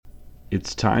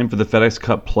It's time for the FedEx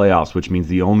Cup playoffs, which means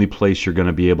the only place you're going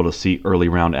to be able to see early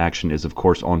round action is, of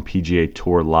course, on PGA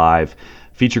Tour Live.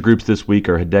 Feature groups this week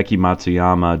are Hideki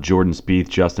Matsuyama, Jordan Spieth,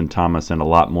 Justin Thomas, and a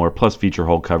lot more, plus feature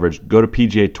hole coverage. Go to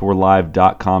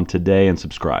PGATourLive.com today and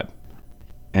subscribe.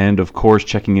 And, of course,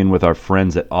 checking in with our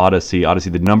friends at Odyssey. Odyssey,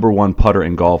 the number one putter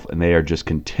in golf, and they are just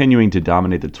continuing to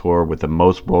dominate the tour with the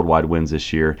most worldwide wins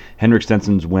this year. Henrik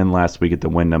Stenson's win last week at the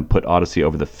Wyndham put Odyssey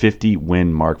over the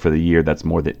 50-win mark for the year. That's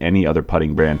more than any other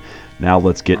putting brand. Now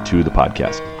let's get to the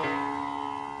podcast.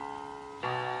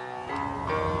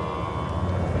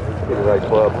 Be the right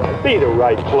club. Be the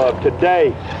right club today.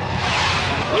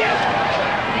 Yes!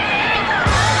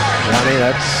 Johnny,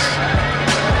 that's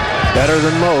better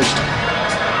than most.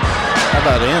 How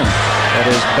about in? That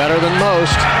is better than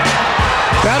most.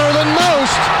 Better than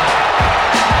most!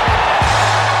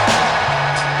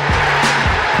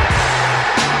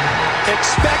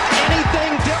 Expect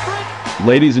anything different?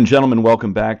 Ladies and gentlemen,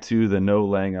 welcome back to the No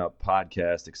Laying Up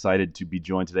podcast. Excited to be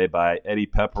joined today by Eddie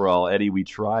Pepperell. Eddie, we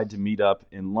tried to meet up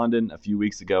in London a few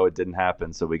weeks ago. It didn't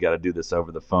happen, so we got to do this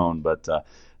over the phone. But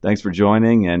thanks for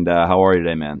joining, and how are you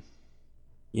today, man?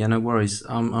 Yeah, no worries.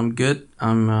 I'm good.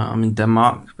 I'm in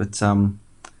Denmark, but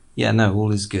yeah, no,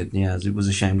 all is good. Yeah, it was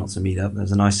a shame not to meet up.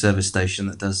 There's a nice service station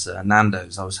that does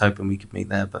Nando's. I was hoping we could meet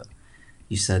there, but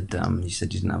you said you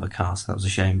didn't have a car, so that was a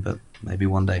shame. But maybe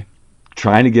one day.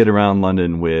 Trying to get around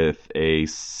London with a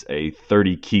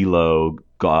 30-kilo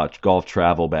golf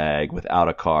travel bag without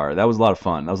a car. That was a lot of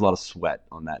fun. That was a lot of sweat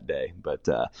on that day. But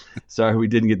sorry we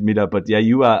didn't get to meet up. But yeah,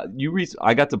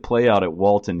 I got to play out at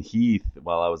Walton Heath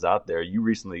while I was out there. You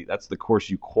recently, that's the course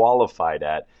you qualified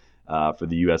at for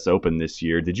the U.S. Open this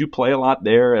year. Did you play a lot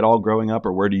there at all growing up,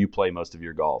 or where do you play most of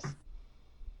your golf?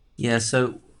 Yeah,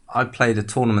 so I played a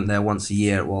tournament there once a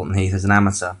year at Walton Heath as an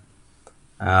amateur.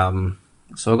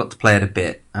 So I got to play it a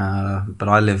bit, but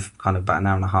I live kind of about an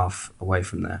hour and a half away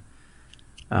from there.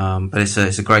 But it's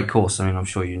a great course. I mean, I'm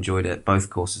sure you enjoyed it. Both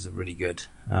courses are really good.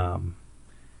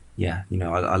 Yeah,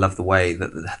 I love the way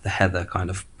that the heather kind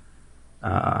of,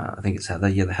 I think it's heather.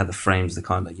 Yeah, the heather frames the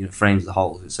kind of, frames the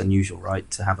holes. It's unusual,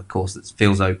 right, to have a course that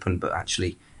feels open but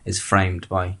actually is framed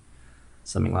by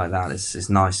something like that. It's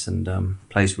nice and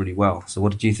plays really well. So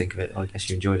what did you think of it? I guess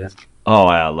you enjoyed it. Oh,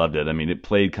 I loved it. I mean, it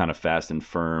played kind of fast and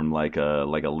firm, like a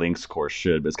links course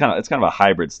should. But it's kind of a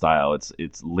hybrid style.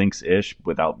 It's links-ish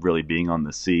without really being on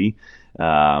the sea.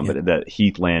 But that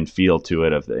heathland feel to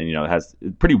it it has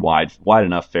pretty wide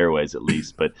enough fairways at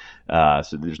least. But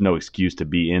so there's no excuse to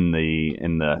be in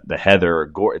the heather or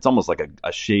gore. It's almost like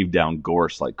a shaved down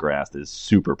gorse like grass that is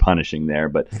super punishing there.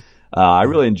 But I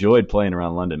really enjoyed playing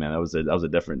around London, man. That was a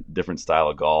different style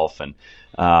of golf, and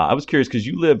I was curious because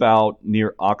you live out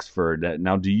near Oxford.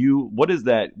 Now, what is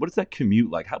that commute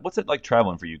like? What's it like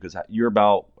traveling for you? Because are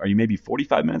you maybe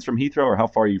 45 minutes from Heathrow, or how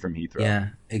far are you from Heathrow? Yeah,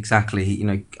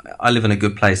 exactly. I live in a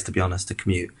good place, to be honest, to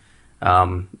commute.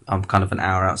 I'm kind of an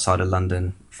hour outside of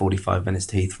London, 45 minutes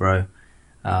to Heathrow.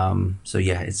 So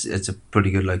yeah, it's a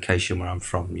pretty good location where I'm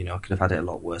from. I could have had it a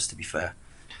lot worse, to be fair.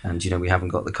 And, we haven't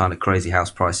got the kind of crazy house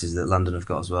prices that London have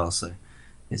got as well. So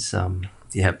it's,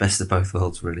 best of both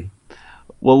worlds, really.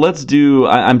 Well, let's do,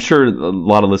 I'm sure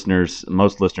most listeners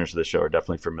to the show are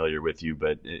definitely familiar with you,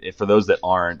 but for those that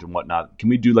aren't and whatnot, can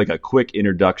we do like a quick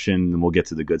introduction, and we'll get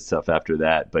to the good stuff after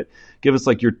that. But give us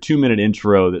like your 2-minute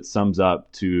intro that sums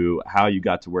up to how you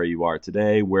got to where you are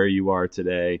today,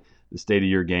 the state of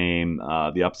your game,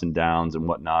 the ups and downs and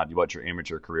whatnot, what your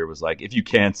amateur career was like. If you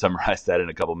can summarize that in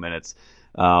a couple minutes,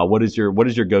 what is your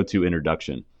go-to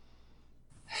introduction?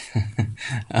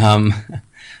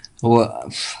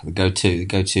 Well, the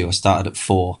go-to. I started at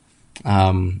 4,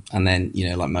 and then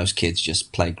like most kids,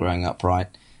 just played growing up, right?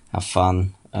 Have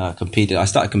fun. Competed. I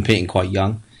started competing quite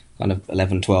young, kind of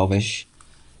 11, 12-ish.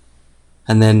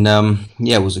 And then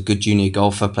was a good junior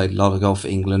golfer. Played a lot of golf for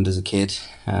England as a kid,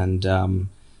 and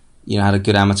had a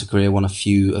good amateur career. Won a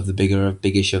few of the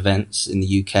biggish events in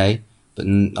the UK, but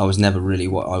I was never really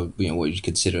what you'd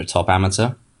consider a top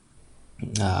amateur,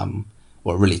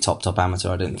 or a really top amateur,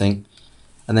 I don't think.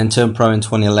 And then turned pro in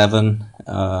 2011.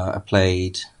 I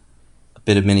played a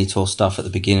bit of mini tour stuff at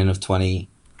the beginning of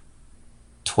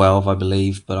 2012, I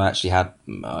believe. But I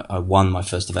won my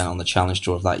first event on the Challenge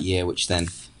Tour of that year, which then,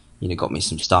 got me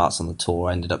some starts on the tour.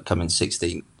 I ended up coming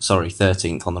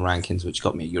 13th on the rankings, which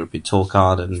got me a European Tour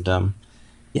card. And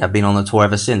I've been on the tour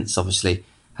ever since. Obviously,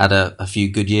 had a few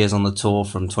good years on the tour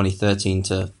from 2013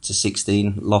 to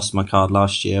 16. Lost my card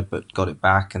last year, but got it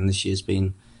back. And this year's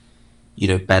been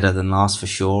better than last for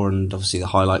sure, and obviously the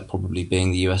highlight probably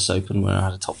being the US Open where I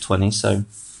had a top 20. So,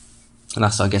 and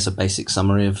that's, I guess, a basic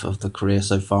summary of the career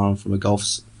so far from a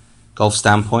golf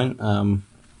standpoint.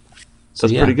 So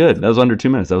That's yeah. pretty good. That was under 2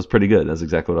 minutes. That was pretty good. That's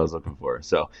exactly what I was looking for.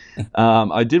 So,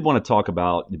 I did want to talk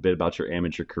a bit about your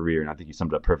amateur career, and I think you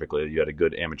summed it up perfectly. You had a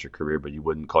good amateur career, but you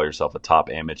wouldn't call yourself a top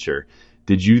amateur.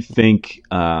 Did you think,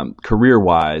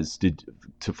 career-wise,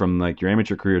 from like your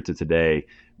amateur career to today,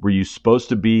 were you supposed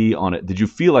to be on it? Did you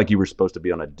feel like you were supposed to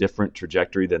be on a different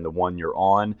trajectory than the one you're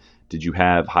on? Did you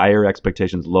have higher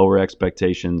expectations, lower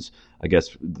expectations? I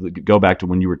guess go back to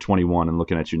when you were 21 and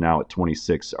looking at you now at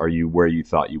 26. Are you where you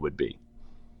thought you would be?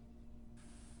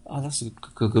 Oh, that's a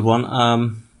good one.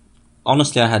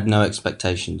 Honestly, I had no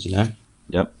expectations, you know.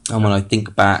 Yep. And when I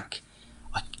think back,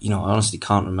 I honestly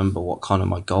can't remember what kind of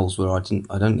my goals were. I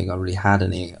don't think I really had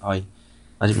any. I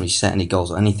didn't really set any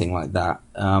goals or anything like that.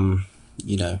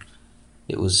 You know,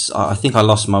 it was. I think I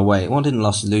lost my way. Well, I didn't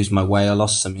lose my way. I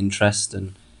lost some interest,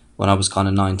 and when I was kind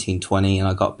of 19, 20, and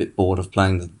I got a bit bored of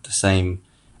playing the same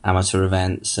amateur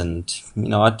events, and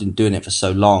I'd been doing it for so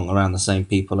long around the same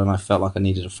people, and I felt like I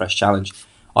needed a fresh challenge.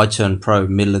 I turned pro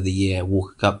middle of the year,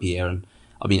 Walker Cup year, and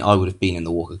I mean I would have been in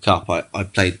the Walker Cup.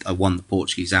 I won the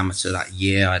Portuguese Amateur that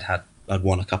year. I'd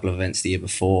won a couple of events the year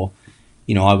before.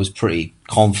 I was pretty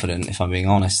confident, if I'm being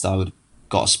honest. I would have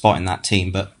got a spot in that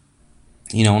team, but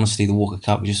honestly, the Walker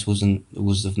Cup just was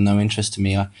of no interest to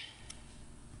me.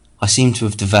 I seem to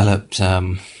have developed,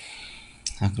 how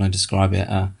can I describe it?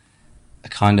 A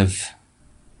kind of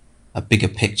a bigger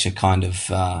picture kind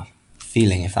of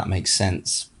feeling, if that makes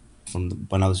sense. From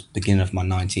when I was beginning of my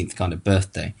 19th kind of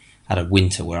birthday, I had a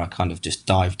winter where I kind of just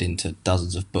dived into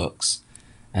dozens of books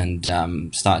and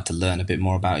started to learn a bit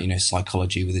more about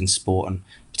psychology within sport, and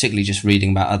particularly just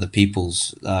reading about other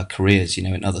people's careers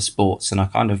in other sports. And I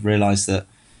kind of realised that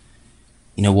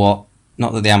not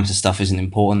that the amateur stuff isn't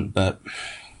important, but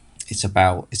it's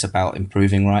about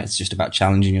improving, right? It's just about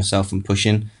challenging yourself and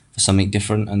pushing for something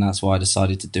different, and that's why I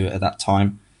decided to do it at that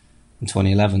time in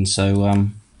 2011. So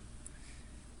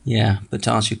yeah, but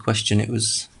to answer your question, it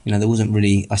was, there wasn't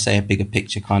really, I say, a bigger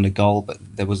picture kind of goal, but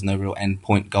there was no real end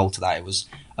point goal to that. It was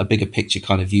a bigger picture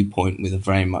kind of viewpoint with a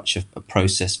very much a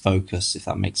process focus, if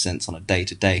that makes sense, on a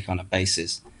day-to-day kind of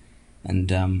basis. And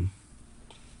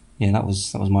yeah, that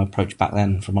was my approach back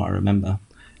then, from what I remember.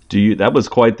 That was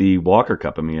quite the Walker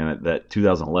Cup. I mean, that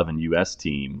 2011 US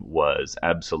team was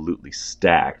absolutely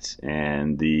stacked,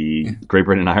 and Great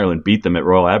Britain and Ireland beat them at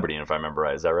Royal Aberdeen, if I remember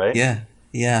right. Is that right?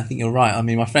 Yeah, I think you're right. I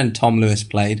mean, my friend Tom Lewis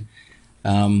played.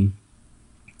 I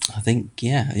think,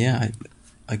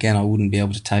 again, I wouldn't be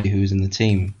able to tell you who was in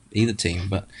either team,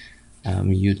 but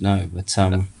you'd know. But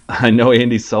I know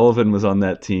Andy Sullivan was on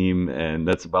that team, and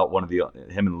that's about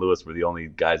him and Lewis were the only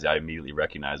guys I immediately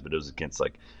recognized, but it was against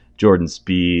like Jordan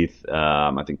Spieth.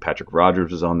 I think Patrick Rogers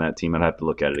was on that team. I'd have to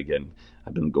look at it again.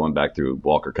 I've been going back through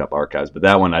Walker Cup archives, but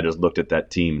that one I just looked at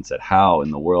that team and said, how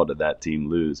in the world did that team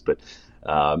lose? But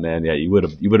man, yeah, you would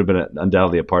have been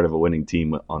undoubtedly a part of a winning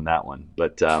team on that one.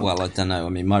 But well, I don't know. I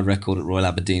mean, my record at Royal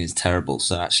Aberdeen is terrible.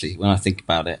 So actually, when I think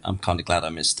about it, I'm kind of glad I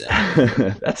missed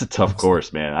it. That's a tough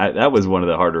course, man. That was one of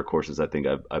the harder courses I think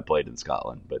I played in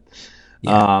Scotland. But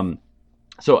yeah.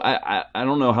 so I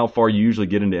don't know how far you usually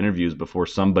get into interviews before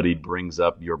somebody brings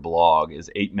up your blog. Is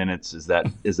 8 minutes? Is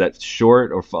that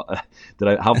short, or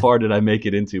how far did I make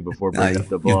it into before bringing up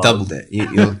the blog? You've doubled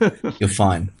it. You're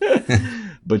fine.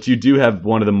 But you do have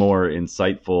one of the more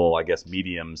insightful, I guess,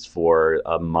 mediums for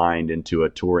a mind into a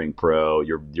touring pro.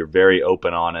 You're very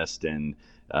open, honest, and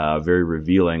very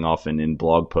revealing, often in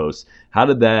blog posts. How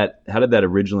did that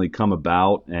originally come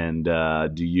about? And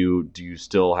do you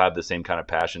still have the same kind of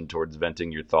passion towards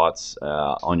venting your thoughts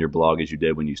on your blog as you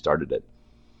did when you started it?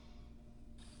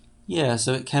 Yeah,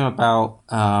 so it came about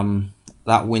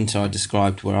that winter I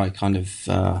described, where I kind of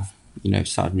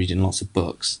started reading lots of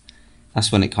books. That's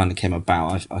when it kind of came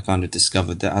about. I kind of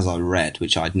discovered that as I read,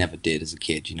 which I never did as a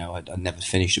kid. I'd never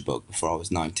finished a book before I was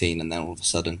 19, and then all of a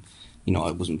sudden,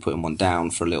 I wasn't putting one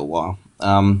down for a little while.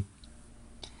 And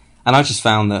I just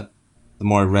found that the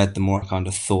more I read, the more I kind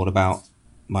of thought about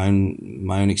my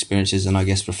own experiences, and I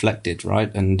guess reflected,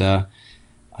 right? And I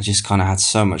just kind of had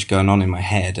so much going on in my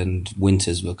head, and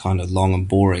winters were kind of long and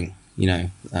boring,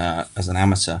 as an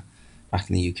amateur back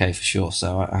in the UK for sure.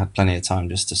 So I had plenty of time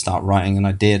just to start writing, and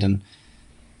I did. And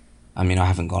I mean, I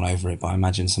haven't gone over it, but I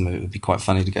imagine some of it would be quite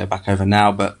funny to go back over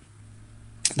now. But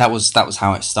that was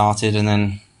how it started. And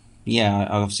then, yeah,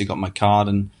 I obviously got my card,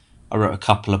 and I wrote a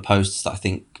couple of posts that I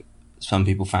think some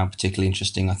people found particularly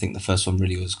interesting. I think the first one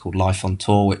really was called Life on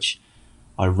Tour, which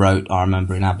I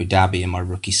remember in Abu Dhabi in my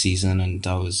rookie season, and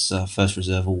I was first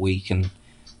reserve all week. And,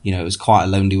 it was quite a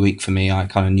lonely week for me. I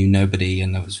kind of knew nobody,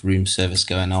 and there was room service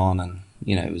going on. And,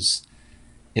 it was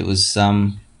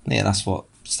that's what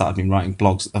started been writing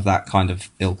blogs of that kind of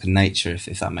ilk and nature,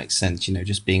 if that makes sense.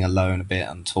 Just being alone a bit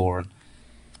on tour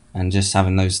and just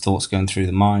having those thoughts going through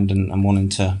the mind and wanting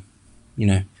to,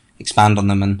 expand on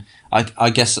them. And I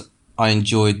guess I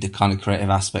enjoyed the kind of creative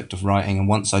aspect of writing. And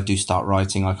once I do start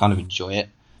writing, I kind of enjoy it.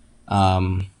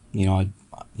 So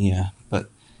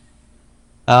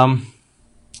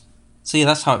yeah,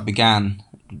 that's how it began,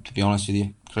 to be honest with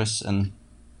you, Chris. And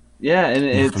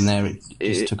from there it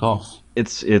just took off.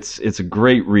 It's a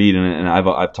great read, and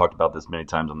I've talked about this many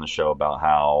times on the show about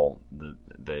how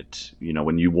that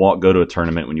when you go to a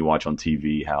tournament, when you watch on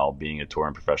TV, how being a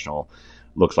touring professional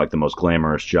looks like the most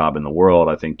glamorous job in the world.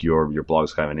 I think your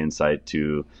blog's kind of an insight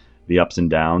to the ups and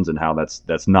downs and how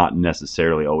that's not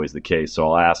necessarily always the case.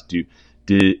 So I'll ask you,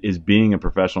 is being a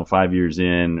professional 5 years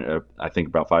in, I think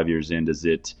about 5 years in, does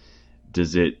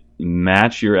it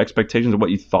match your expectations of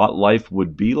what you thought life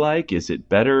would be like? Is it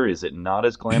better? Is it not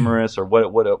as glamorous? Or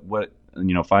what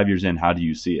 5 years in, how do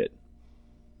you see it?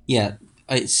 Yeah,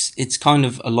 it's kind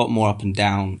of a lot more up and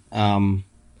down.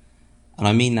 And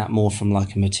I mean that more from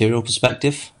like a material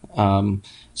perspective.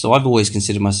 So I've always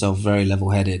considered myself very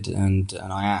level-headed, and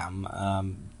I am,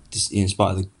 in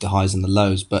spite of the highs and the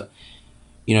lows. But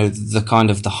the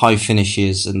kind of the high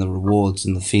finishes and the rewards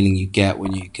and the feeling you get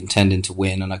when you contending to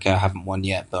win. And okay, I haven't won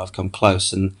yet, but I've come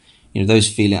close. And those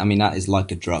feelings. I mean, that is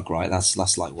like a drug, right? That's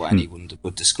like what anyone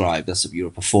would describe. You're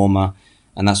a performer,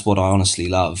 and that's what I honestly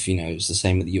love. It's the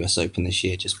same with the US Open this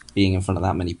year, just being in front of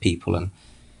that many people. And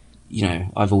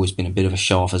I've always been a bit of a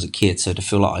show-off as a kid, so to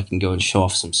feel like I can go and show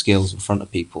off some skills in front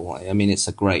of people, I mean, it's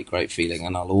a great, great feeling,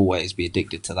 and I'll always be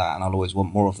addicted to that, and I'll always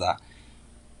want more of that.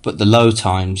 But the low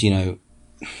times, the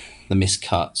missed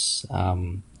cuts,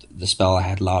 the spell I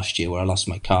had last year where I lost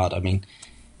my card, I mean,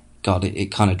 God, it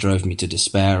kind of drove me to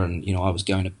despair, and, I was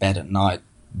going to bed at night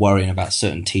worrying about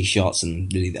certain tee shots,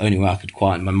 and really the only way I could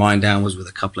quieten my mind down was with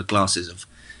a couple of glasses of,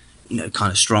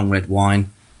 kind of strong red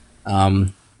wine.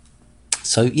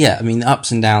 So yeah, I mean, the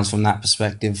ups and downs from that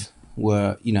perspective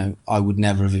were, I would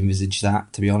never have envisaged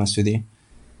that, to be honest with you.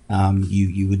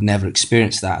 You would never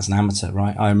experience that as an amateur,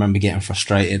 right? I remember getting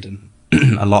frustrated and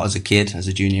a lot as a kid, as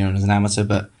a junior and as an amateur,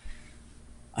 but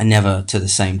I never to the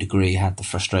same degree had the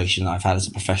frustration that I've had as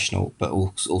a professional, but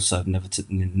also never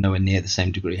nowhere near the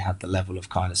same degree had the level of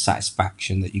kind of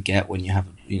satisfaction that you get when you have,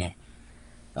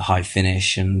 a high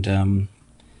finish. And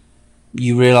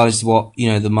you realise what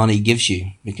the money gives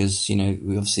you, because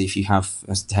obviously if you have,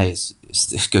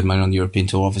 it's good money on the European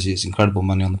Tour. Obviously, it's incredible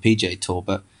money on the PGA Tour,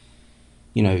 but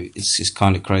it's just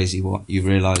kind of crazy what you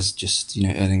realise just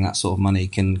earning that sort of money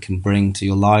can bring to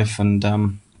your life.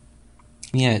 And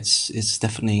it's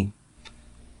definitely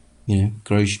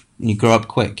grows. You grow up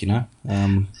quick, in a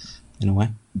way.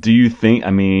 Do you think?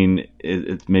 I mean,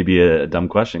 it's maybe a dumb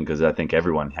question because I think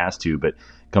everyone has to, but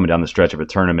coming down the stretch of a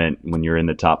tournament, when you're in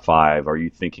the top five, are you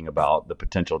thinking about the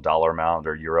potential dollar amount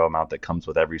or euro amount that comes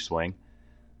with every swing?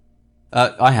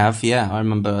 I have, yeah. I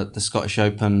remember the Scottish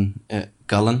Open at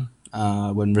Gullen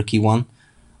when Ricky won.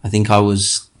 I think I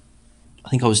was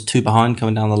 2 behind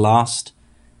coming down the last,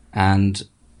 and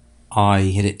I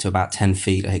hit it to about 10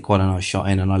 feet. I hit quite a nice shot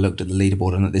in, and I looked at the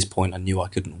leaderboard, and at this point I knew I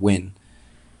couldn't win,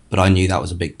 but I knew that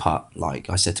was a big putt. Like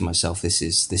I said to myself, this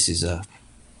is a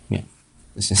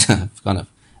kind of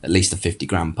at least a 50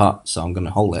 grand putt, so I'm going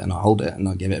to hold it, and I hold it, and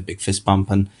I give it a big fist bump.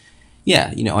 And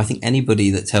yeah, I think anybody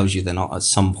that tells you they're not at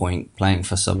some point playing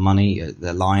for some money,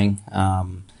 they're lying.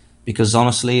 Because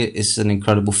honestly, it's an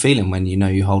incredible feeling when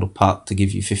you hold a putt to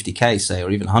give you 50k, say,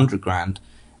 or even 100 grand.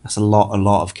 That's a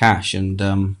lot of cash,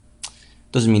 and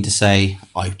doesn't mean to say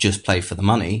I just play for the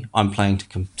money. I'm playing to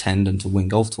contend and to win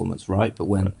golf tournaments, right? But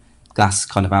when that's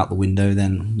kind of out the window,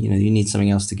 then you need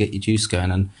something else to get your juice going.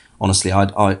 And honestly,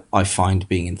 I find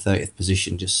being in 30th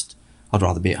position I'd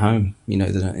rather be at home, than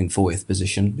in 40th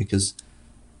position, because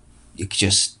you're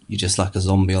just like a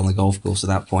zombie on the golf course at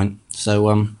that point.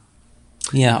 So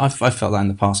yeah, I've felt that in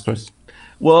the past, Chris.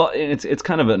 Well, it's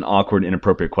kind of an awkward,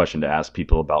 inappropriate question to ask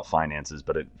people about finances,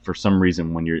 but for some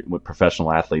reason, when you're with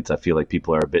professional athletes, I feel like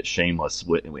people are a bit shameless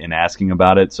in asking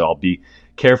about it. So I'll be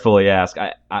carefully ask.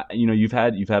 You've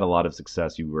had a lot of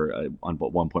success. You were on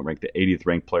one point ranked the 80th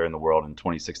ranked player in the world in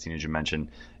 2016, as you mentioned.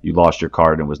 You lost your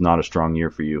card and it was not a strong year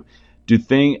for you.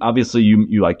 Obviously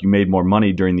you made more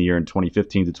money during the year in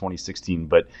 2015 to 2016,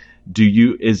 but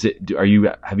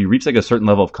have you reached like a certain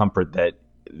level of comfort that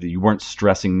you weren't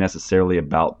stressing necessarily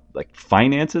about like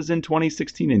finances in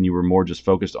 2016 and you were more just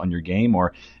focused on your game,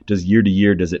 or does year to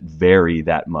year, does it vary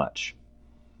that much?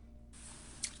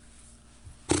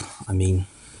 I mean,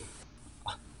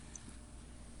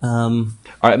 All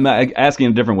right, I'm asking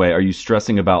in a different way. Are you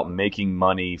stressing about making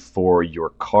money for your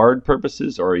card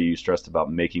purposes, or are you stressed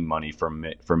about making money for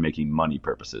making money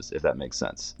purposes? If that makes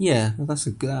sense. Yeah, that's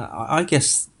a good. I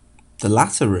guess the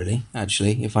latter, really.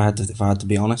 Actually, if I had to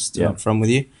be honest and Yeah. upfront with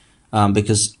you,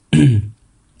 because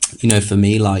for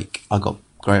me, like I got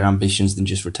greater ambitions than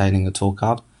just retaining a tour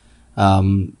card.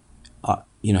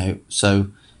 So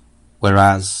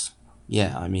whereas,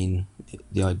 yeah, I mean,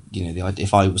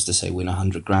 if I was to say win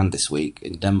 100 grand this week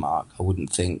in Denmark, I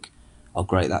wouldn't think, oh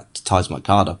great, that ties my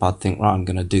card up. I'd think, right, I'm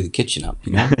going to do the kitchen up,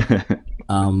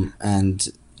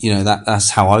 and that's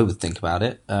how I would think about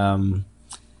it.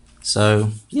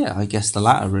 So yeah, I guess the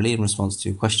latter really in response to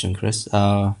your question, Chris.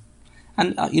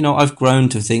 I've grown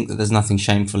to think that there's nothing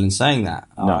shameful in saying that.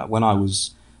 No. When I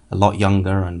was a lot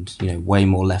younger and way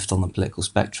more left on the political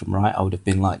spectrum, right, I would have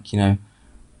been like,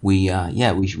 we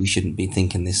shouldn't be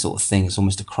thinking this sort of thing. It's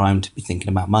almost a crime to be thinking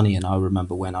about money. And I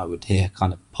remember when I would hear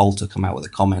kind of Poulter come out with a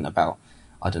comment about,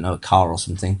 I don't know, a car or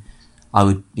something, I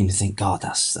would think, God,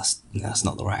 that's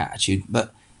not the right attitude.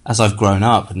 But as I've grown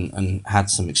up and had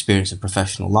some experience in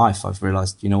professional life, I've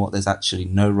realised, there's actually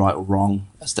no right or wrong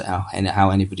as to how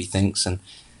anybody thinks, and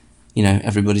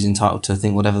everybody's entitled to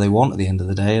think whatever they want at the end of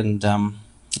the day, and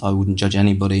I wouldn't judge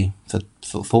anybody for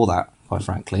that, quite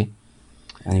frankly,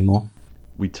 anymore.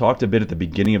 We talked a bit at the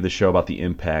beginning of the show about the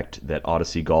impact that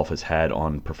Odyssey Golf has had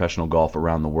on professional golf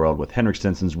around the world, with Henrik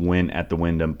Stenson's win at the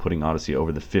Wyndham putting Odyssey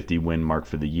over the 50-win mark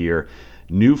for the year.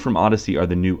 New from Odyssey are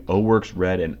the new O-Works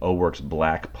Red and O-Works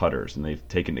Black putters, and they've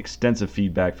taken extensive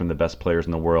feedback from the best players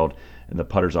in the world, and the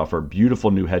putters offer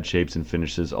beautiful new head shapes and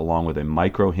finishes along with a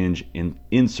micro hinge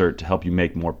insert to help you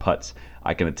make more putts.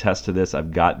 I can attest to this.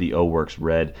 I've got the O-Works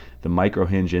Red. The micro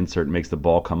hinge insert makes the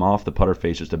ball come off the putter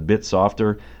face just a bit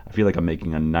softer. I feel like I'm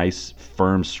making a nice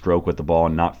firm stroke with the ball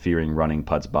and not fearing running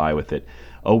putts by with it.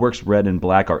 O-Works Red and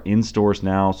Black are in stores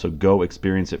now, so go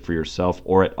experience it for yourself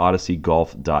or at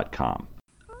odysseygolf.com.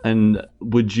 And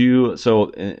would you,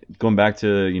 going back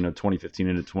to 2015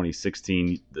 into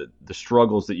 2016, the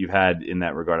struggles that you've had in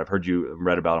that regard, I've heard you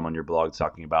read about them on your blog,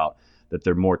 talking about that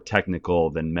they're more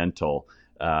technical than mental.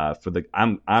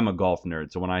 I'm a golf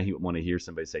nerd, so when I want to hear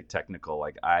somebody say technical,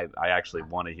 like I actually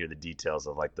want to hear the details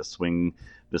of like the swing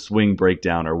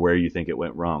breakdown or where you think it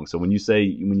went wrong. So when you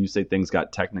say things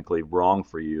got technically wrong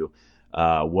for you,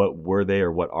 what were they,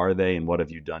 or what are they, and what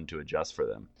have you done to adjust for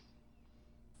them?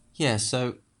 Yeah,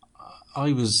 so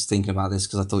I was thinking about this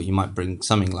because I thought you might bring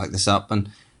something like this up,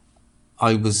 and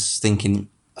I was thinking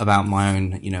about my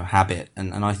own, habit,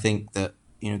 and I think that,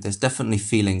 there's definitely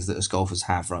feelings that us golfers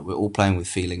have, right? We're all playing with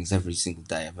feelings every single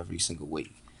day of every single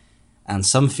week, and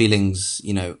some feelings,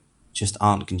 just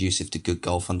aren't conducive to good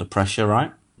golf under pressure,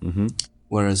 right? Mm-hmm.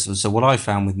 So what I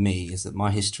found with me is that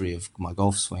my history of my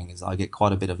golf swing is I get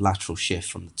quite a bit of lateral shift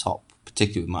from the top,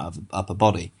 particularly with my upper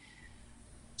body.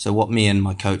 So what me and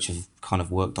my coach have kind of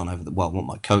worked on what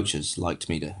my coaches liked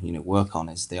me to, work on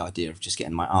is the idea of just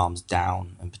getting my arms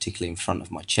down, and particularly in front of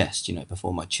my chest,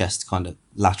 before my chest kind of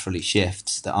laterally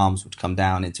shifts, the arms would come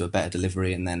down into a better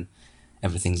delivery, and then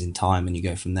everything's in time and you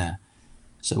go from there.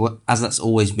 So as that's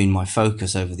always been my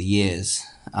focus over the years,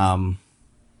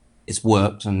 it's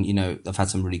worked, and, I've had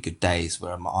some really good days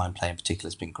where my iron play in particular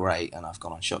has been great and I've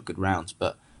gone and shot good rounds.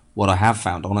 But what I have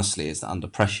found, honestly, is that under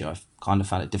pressure, I've kind of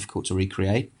found it difficult to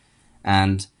recreate.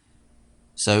 And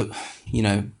so,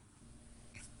 the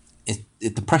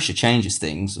pressure changes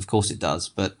things, of course it does,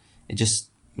 but it just,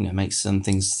 makes some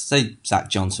things, say Zach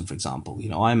Johnson, for example,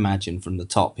 I imagine from the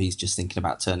top, he's just thinking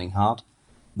about turning hard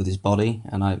with his body.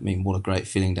 And I mean, what a great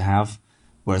feeling to have.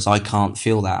 Whereas I can't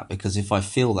feel that, because if I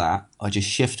feel that, I just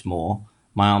shift more,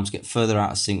 my arms get further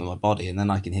out of sync with my body, and then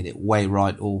I can hit it way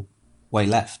right or way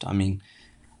left. I mean,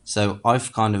 so I'm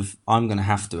going to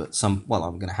have to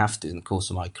in the course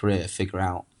of my career figure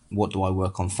out what do I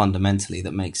work on fundamentally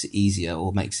that makes it easier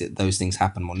or makes those things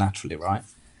happen more naturally, right?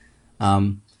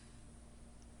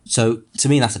 So to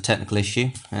me, that's a technical issue,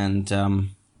 and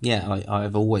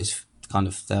I've always kind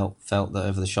of felt that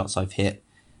over the shots I've hit,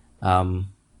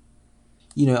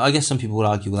 I guess some people would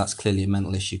argue, well, that's clearly a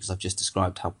mental issue because I've just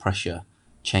described how pressure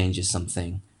changes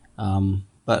something,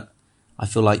 but I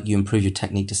feel like you improve your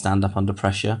technique to stand up under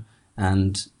pressure,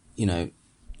 and you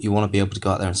want to be able to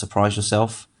go out there and surprise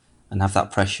yourself and have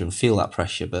that pressure and feel that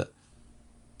pressure, but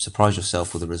surprise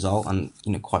yourself with the result. And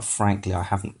quite frankly, I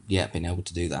haven't yet been able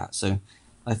to do that. So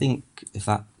I think if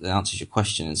that answers your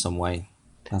question in some way,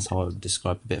 that's how I would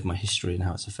describe a bit of my history and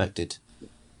how it's affected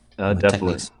my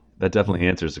techniques. That definitely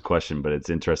answers the question, but it's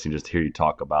interesting just to hear you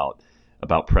talk about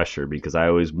pressure, because I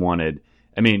always wanted,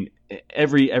 I mean,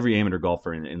 every amateur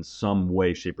golfer in some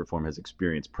way, shape, or form has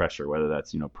experienced pressure, whether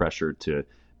that's, pressure to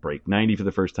break 90 for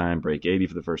the first time, break 80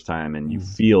 for the first time, and you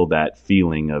feel that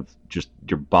feeling of just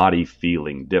your body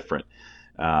feeling different.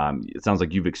 It sounds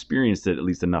like you've experienced it at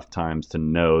least enough times to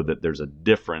know that there's a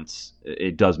difference.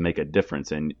 It does make a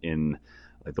difference in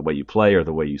like the way you play or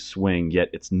the way you swing, yet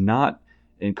it's not,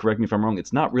 and correct me if I'm wrong,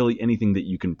 it's not really anything that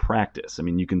you can practice. I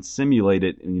mean, you can simulate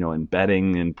it, in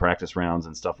betting and practice rounds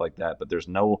and stuff like that, but there's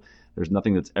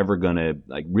nothing that's ever going to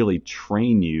like really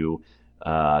train you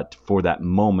for that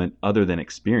moment other than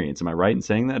experience. Am I right in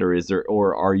saying that,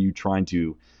 or are you trying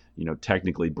to,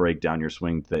 technically break down your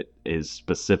swing that is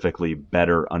specifically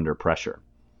better under pressure?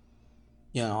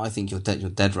 Yeah, I think you're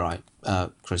dead right,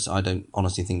 Chris. I don't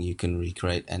honestly think you can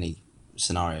recreate any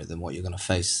scenario than what you're going to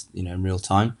face, in real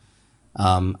time.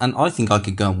 And I think I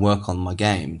could go and work on my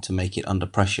game to make it under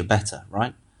pressure better,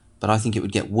 right? But I think it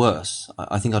would get worse.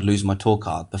 I think I'd lose my tour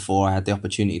card before I had the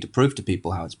opportunity to prove to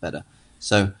people how it's better.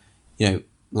 So,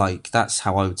 that's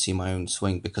how I would see my own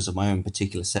swing because of my own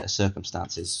particular set of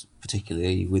circumstances,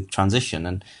 particularly with transition.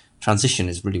 And transition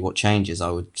is really what changes,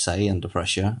 I would say, under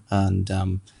pressure. And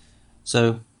that's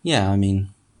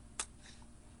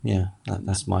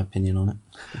my opinion on it.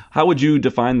 How would you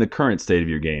define the current state of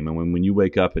your game? And when you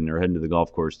wake up and are heading to the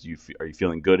golf course, are you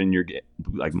feeling good in your game,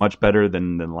 like much better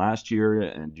than last year?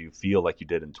 And do you feel like you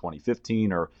did in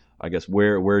 2015? Or I guess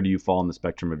where do you fall on the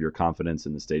spectrum of your confidence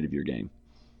in the state of your game?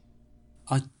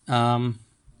 I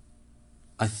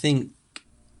think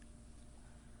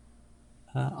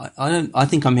I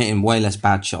think I'm hitting way less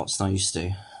bad shots than I used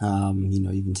to.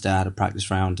 Even today I had a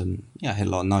practice round and I hit a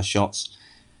lot of nice shots.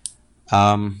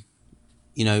 I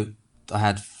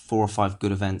had 4 or 5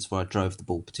 good events where I drove the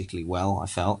ball particularly well, I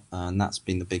felt, and that's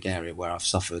been the big area where I've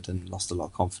suffered and lost a lot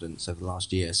of confidence over the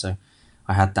last year. So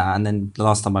I had that, and then the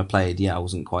last time I played, I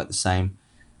wasn't quite the same.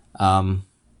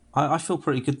 I feel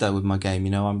pretty good though with my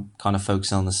game. I'm kind of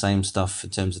focusing on the same stuff in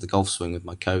terms of the golf swing with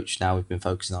my coach. Now we've been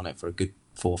focusing on it for a good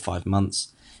 4 or 5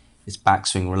 months. It's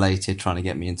backswing related, trying to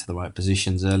get me into the right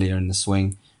positions earlier in the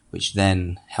swing, which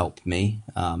then help me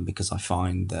because I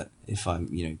find that if I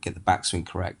get the backswing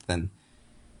correct, then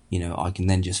I can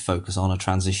then just focus on a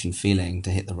transition feeling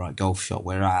to hit the right golf shot.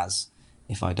 Whereas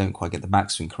if I don't quite get the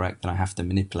backswing correct, then I have to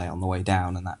manipulate on the way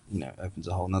down, and that opens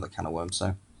a whole another can of worms.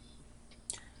 So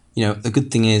the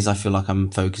good thing is I feel like I'm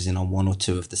focusing on 1 or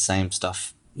 2 of the same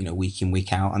stuff week in,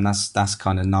 week out, and that's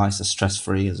kind of nice, stress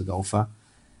free as a golfer.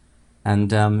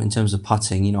 And in terms of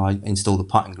putting, I installed a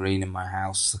putting green in my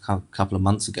house a couple of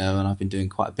months ago, and I've been doing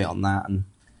quite a bit on that, and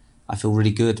I feel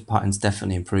really good. Putting's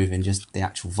definitely improving. Just the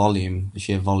actual volume, the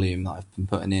sheer volume that I've been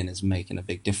putting in is making a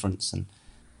big difference. And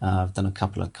I've done a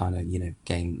couple of kind of,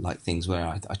 game-like things where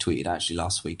I tweeted actually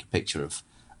last week a picture of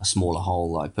a smaller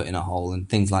hole that I put in a hole and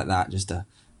things like that just to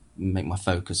make my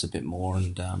focus a bit more.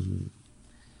 And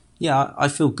I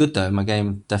feel good though. My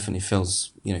game definitely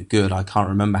feels, good. I can't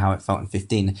remember how it felt in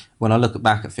 15. When I look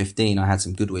back at 15, I had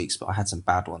some good weeks, but I had some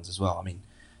bad ones as well. I mean,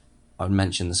 I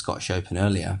mentioned the Scottish Open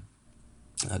earlier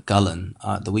at Gullen.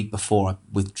 The week before, I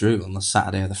withdrew on the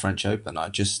Saturday of the French Open. I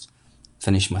just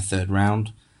finished my 3rd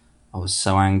round. I was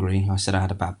so angry. I said I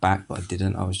had a bad back, but I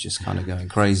didn't. I was just kind of going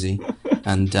crazy.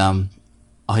 And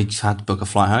I had to book a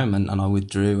flight home, and I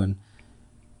withdrew, and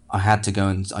I had to go,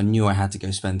 and I knew I had to go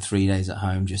spend 3 days at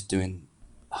home just doing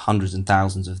hundreds and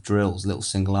thousands of drills, little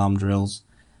single arm drills.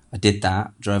 I did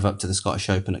that, drove up to the Scottish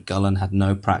Open at Gullen, had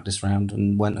no practice round,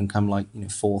 and went and come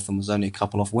 4th and was only a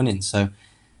couple off winning. So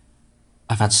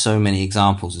I've had so many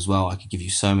examples as well. I could give you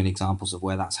so many examples of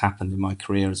where that's happened in my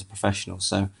career as a professional.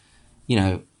 So,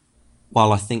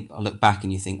 while I look back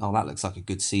and you think, oh, that looks like a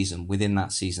good season, within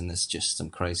that season there's just some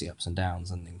crazy ups and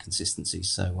downs and inconsistencies.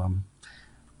 So,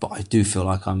 but I do feel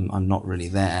like I'm not really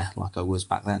there like I was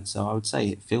back then. So I would say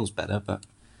it feels better, but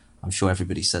I'm sure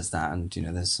everybody says that, and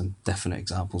there's some definite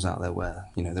examples out there where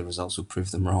the results will prove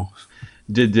them wrong.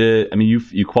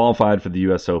 You qualified for the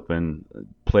U.S. Open,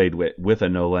 played with a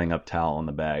no laying up towel on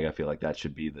the bag. I feel like that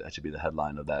should be the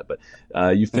headline of that. But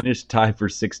you finished tied for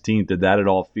 16th. Did that at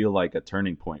all feel like a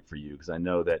turning point for you? Because I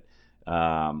know that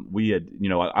we had,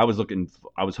 I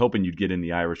was hoping you'd get in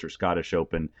the Irish or Scottish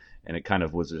Open, and it kind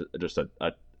of was just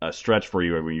a stretch for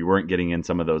you when you weren't getting in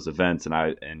some of those events, and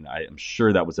I am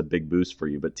sure that was a big boost for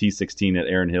you. But T16 at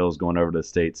Erin Hills, going over to the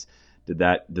States, did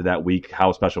that week?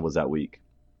 How special was that week?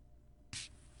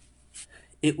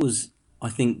 It was, I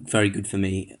think, very good for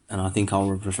me, and I think I'll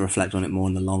reflect on it more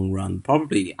in the long run.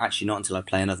 Probably actually not until I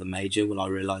play another major will I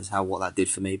realise what that did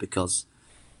for me, because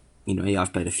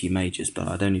I've played a few majors, but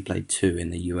I'd only played 2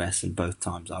 in the US, and both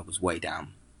times I was way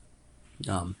down.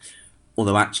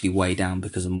 Although actually way down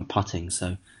because of my putting.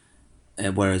 So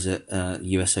whereas at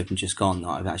US Open just gone,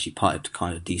 I've actually putted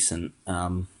kind of decent.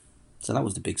 So that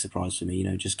was the big surprise for me,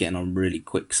 just getting on really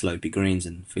quick, slopey greens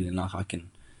and feeling like I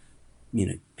can,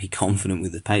 be confident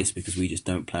with the pace, because we just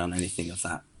don't play on anything of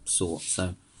that sort.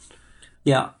 So,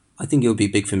 yeah, I think it'll be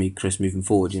big for me, Chris, moving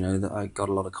forward, that I got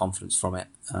a lot of confidence from it.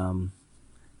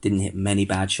 Didn't hit many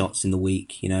bad shots in the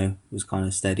week, was kind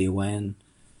of steady away, and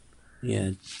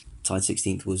yeah, tied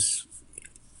 16th was,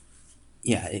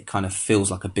 it kind of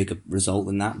feels like a bigger result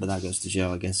than that, but that goes to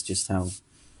show, I guess, just how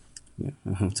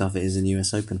tough it is in the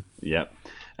US Open. Yep.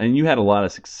 And you had a lot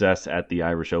of success at the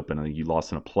Irish Open. I think you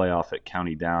lost in a playoff at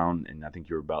County Down, and I think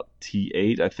you were about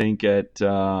T8, I think, at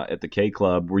the K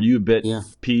Club. Were you a bit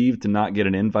peeved to not get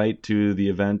an invite to the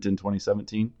event in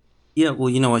 2017? Yeah,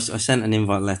 well, I sent an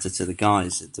invite letter to the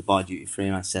guys at Dubai Duty Free,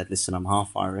 and I said, listen, I'm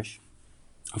half Irish.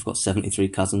 I've got 73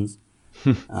 cousins.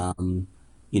 And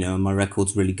my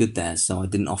record's really good there, so I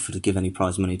didn't offer to give any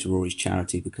prize money to Rory's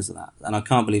charity because of that. And I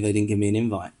can't believe they didn't give me an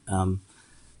invite,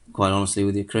 quite honestly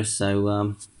with you, Chris.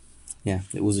 So,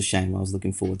 it was a shame. I was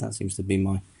looking forward. That seems to be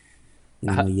my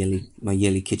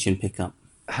yearly kitchen pickup.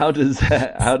 How does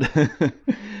that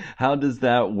how does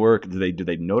that work? Do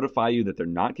they notify you that they're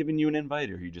not giving you an invite,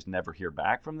 or you just never hear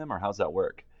back from them, or how's that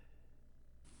work?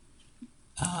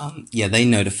 They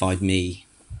notified me.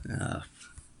 Not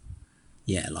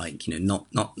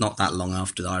that long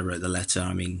after I wrote the letter.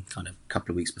 I mean, kind of a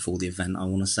couple of weeks before the event, I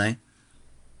want to say.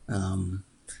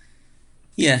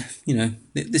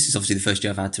 This is obviously the first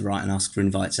year I've had to write and ask for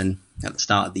invites. And at the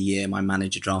start of the year, my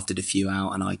manager drafted a few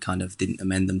out, and I kind of didn't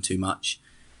amend them too much.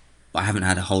 But I haven't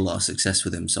had a whole lot of success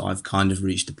with them, so I've kind of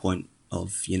reached a point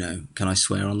of, can I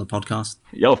swear on the podcast?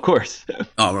 Yeah, of course.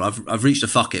 Oh, well, I've reached a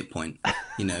fuck it point,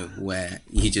 where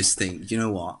you just think, you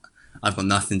know what? I've got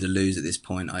nothing to lose at this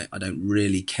point. I don't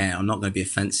really care. I'm not going to be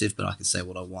offensive, but I can say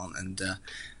what I want. And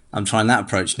I'm trying that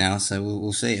approach now, so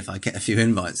we'll see. If I get a few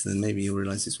invites, then maybe you'll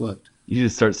realise it's worked. You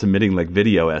just start submitting like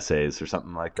video essays or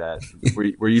something like that,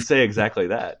 where you say exactly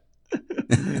that.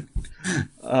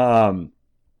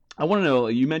 I want to know.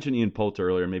 You mentioned Ian Poulter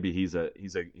earlier. Maybe he's a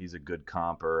good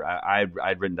comp. Or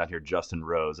I'd written down here Justin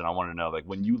Rose, and I want to know, like,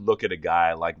 when you look at a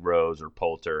guy like Rose or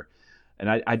Poulter. And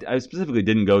I specifically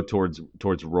didn't go towards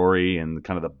Rory and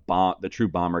kind of the true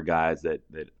bomber guys that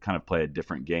kind of play a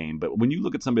different game. But when you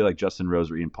look at somebody like Justin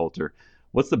Rose or Ian Poulter,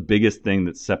 what's the biggest thing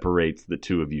that separates the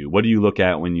two of you? What do you look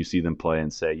at when you see them play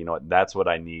and say, you know what, that's what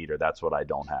I need, or that's what I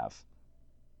don't have?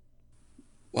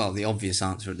 Well, the obvious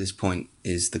answer at this point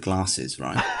is the glasses,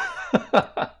 right?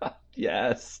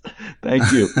 Yes,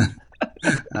 thank you.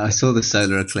 I saw the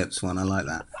solar eclipse one. I like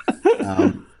that.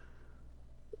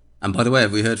 And by the way,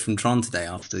 have we heard from Tron today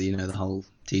after, the whole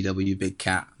TW Big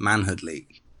Cat manhood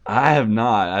leak? I have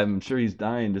not. I'm sure he's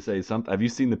dying to say something. Have you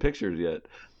seen the pictures yet?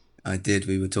 I did.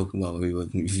 We were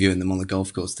viewing them on the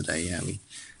golf course today. Yeah, we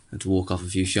had to walk off a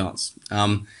few shots.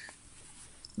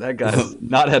 That guy's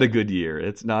not had a good year.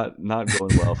 It's not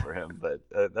going well for him, but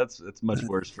it's much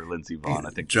worse for Lindsey Vonn,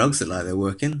 I think. Drugs look like they're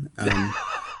working.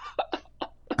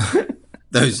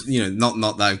 Those,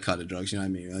 not those kind of drugs, you know what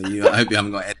I mean? I hope you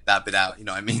haven't got to edit that bit out, you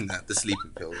know what I mean? The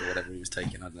sleeping pills or whatever he was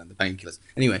taking, I don't know, the painkillers.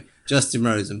 Anyway, Justin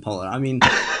Rose and Poulter. I mean...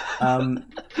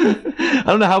 I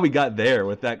don't know how we got there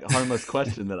with that harmless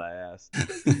question that I asked.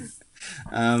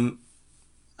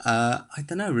 I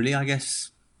don't know, really. I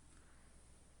guess,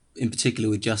 in particular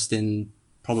with Justin,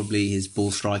 probably his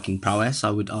ball striking prowess,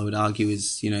 I would argue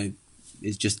is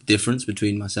just the difference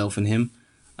between myself and him.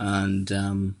 And...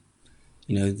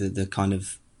 the kind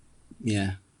of,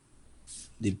 the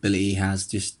ability he has,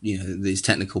 just, his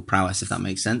technical prowess, if that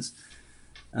makes sense.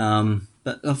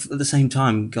 But at the same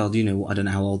time, God, I don't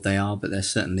know how old they are, but they're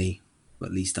certainly,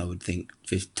 at least I would think,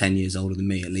 10 years older than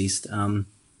me, at least.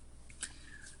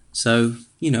 So,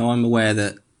 I'm aware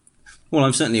that,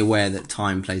 I'm certainly aware that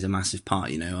time plays a massive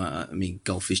part, I mean,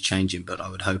 golf is changing, but I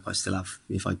would hope I still have,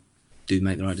 if I do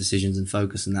make the right decisions and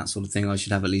focus and that sort of thing, I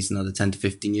should have at least another 10 to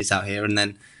 15 years out here, and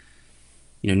then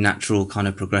natural kind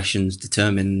of progressions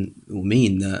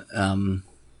mean that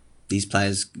these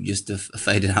players just have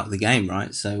faded out of the game,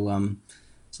 right? So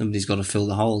somebody's got to fill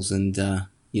the holes, and that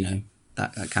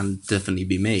can definitely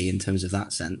be me in terms of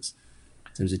that sense,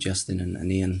 in terms of Justin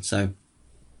and Ian. So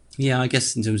yeah, I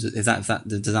guess in terms of if that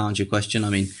does that answer your question? I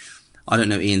mean, I don't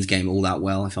know Ian's game all that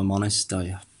well, if I'm honest.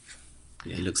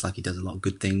 He looks like he does a lot of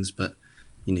good things, but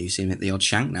you see him hit the odd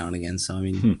shank now and again. So I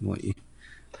mean,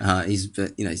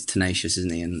 he's tenacious,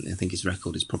 isn't he? And I think his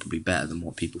record is probably better than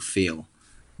what people feel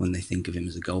when they think of him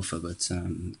as a golfer. But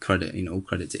all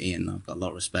credit to Ian. I've got a lot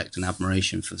of respect and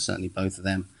admiration for certainly both of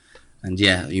them. And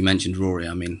yeah, you mentioned Rory.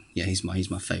 I mean, yeah, he's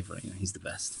my favorite. He's the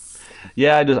best.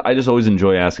 Yeah, I just always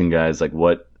enjoy asking guys like,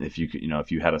 what if you could,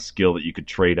 if you had a skill that you could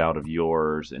trade out of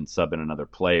yours and sub in another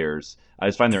player's. I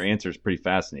just find their answers pretty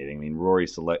fascinating. I mean, Rory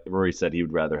said he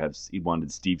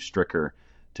wanted Steve Stricker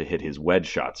to hit his wedge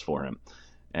shots for him.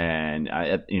 And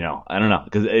I don't know,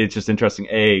 because it's just interesting.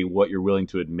 A, what you're willing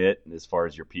to admit as far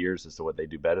as your peers as to what they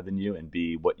do better than you, and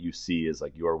B, what you see as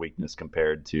like your weakness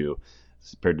compared to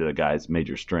the guy's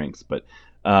major strengths. But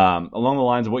along the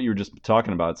lines of what you were just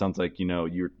talking about, it sounds like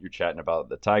you're chatting about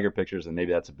the Tiger pictures, and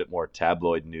maybe that's a bit more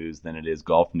tabloid news than it is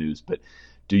golf news. But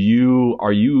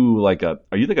are you like a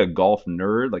golf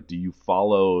nerd? Like, do you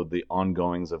follow the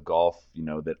ongoings of golf,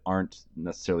 that aren't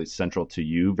necessarily central to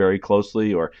you very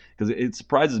closely? Or because it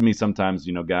surprises me sometimes,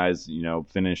 guys,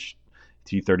 finish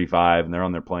T35 and they're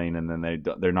on their plane, and then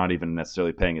they're not even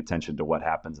necessarily paying attention to what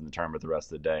happens in the tournament the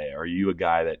rest of the day. Are you a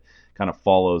guy that kind of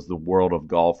follows the world of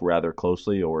golf rather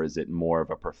closely, or is it more of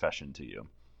a profession to you?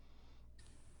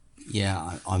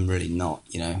 Yeah, I'm really not.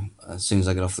 As soon as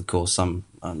I get off the course, I'm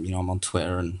on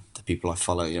Twitter, and the people I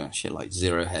follow, shit like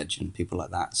Zero Hedge and people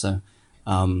like that. So,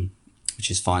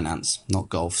 which is finance, not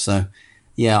golf. So,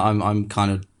 yeah, I'm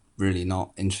kind of really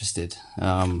not interested.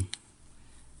 I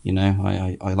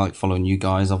like following you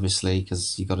guys, obviously,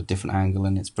 because you got a different angle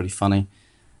and it's pretty funny.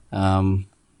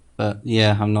 But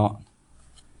yeah, I'm not.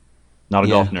 Not a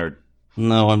golf nerd.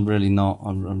 No, I'm really not.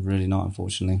 I'm really not,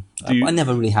 unfortunately. I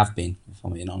never really have been, if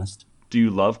I'm being honest. Do you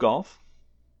love golf?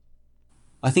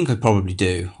 I think I probably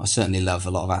do. I certainly love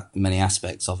many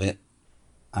aspects of it.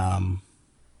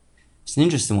 It's an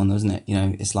interesting one, though, isn't it?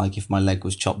 It's like if my leg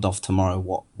was chopped off tomorrow,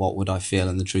 what would I feel?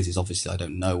 And the truth is, obviously, I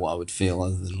don't know what I would feel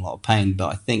other than a lot of pain. But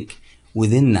I think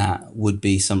within that would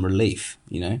be some relief,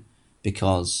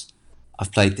 because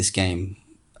I've played this game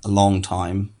a long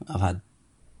time. I've had,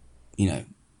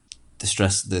 the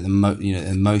stress, the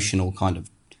emotional kind of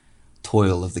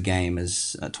toil of the game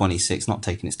as at 26, not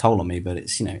taking its toll on me, but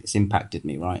it's impacted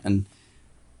me, right? And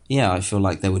yeah, I feel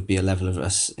like there would be a level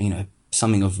of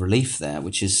something of relief there,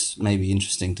 which is maybe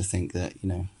interesting to think that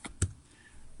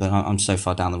but I'm so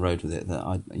far down the road with it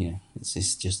that it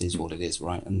just is what it is,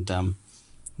 right? And I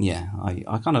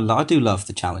do love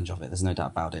the challenge of it. There's no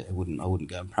doubt about it. I wouldn't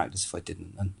go and practice if I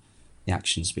didn't, and the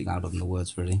actions speak louder than the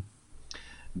words, really.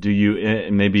 Do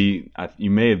you, maybe you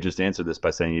may have just answered this by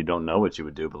saying you don't know what you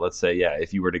would do, but let's say, yeah,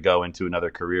 if you were to go into another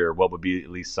career, what would be at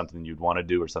least something you'd want to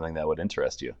do or something that would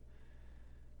interest you?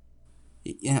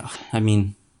 Yeah, I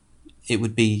mean, it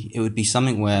would be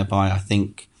something whereby I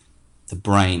think the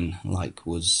brain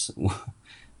was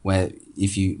where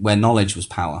knowledge was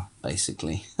power,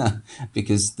 basically.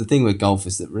 Because the thing with golf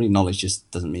is that really knowledge just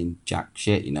doesn't mean jack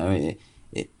shit,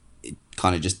 It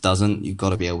kind of just doesn't. You've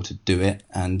got to be able to do it.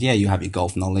 And yeah, you have your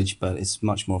golf knowledge, but it's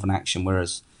much more of an action.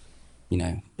 Whereas,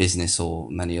 business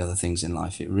or many other things in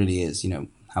life, it really is,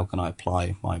 how can I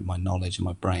apply my knowledge and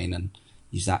my brain and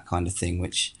use that kind of thing,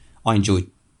 which I enjoy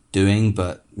doing.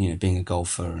 But, being a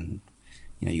golfer and,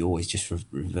 you always just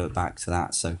revert back to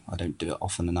that. So I don't do it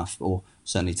often enough, or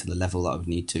certainly to the level that I would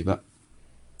need to. But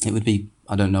it would be,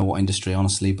 I don't know what industry,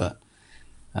 honestly, but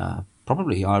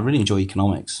probably I really enjoy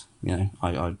economics.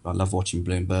 I love watching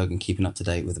Bloomberg and keeping up to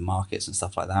date with the markets and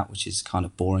stuff like that, which is kind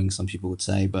of boring, some people would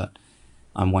say, but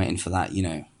I'm waiting for that,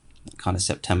 kind of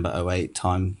September '08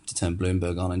 time to turn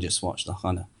Bloomberg on and just watch the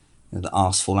kind of the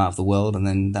arse fall out of the world, and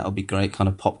then that'll be great, kind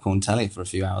of popcorn telly for a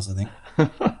few hours, I think.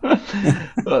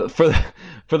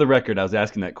 For the record, I was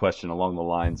asking that question along the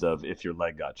lines of if your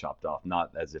leg got chopped off, not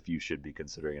as if you should be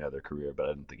considering another career, but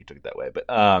I didn't think you took it that way.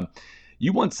 But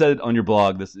you once said on your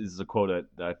blog, this is a quote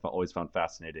that I always found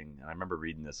fascinating, and I remember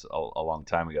reading this a long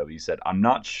time ago. But you said, "I'm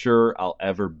not sure I'll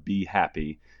ever be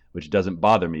happy, which doesn't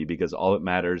bother me because all that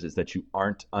matters is that you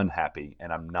aren't unhappy,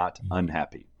 and I'm not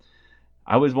unhappy."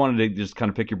 I always wanted to just kind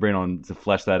of pick your brain on to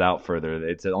flesh that out further.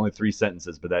 It's only 3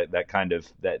 sentences, but that kind of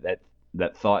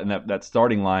that thought and that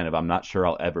starting line of "I'm not sure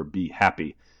I'll ever be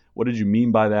happy." What did you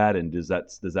mean by that? And does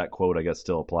that quote, I guess,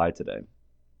 still apply today?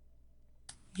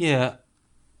 Yeah,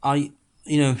 I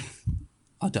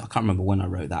can't remember when I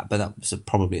wrote that, but that was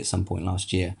probably at some point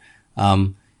last year.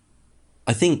 I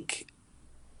think,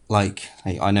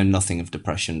 I know nothing of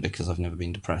depression because I've never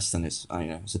been depressed, and it's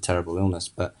a terrible illness.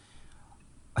 But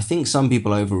I think some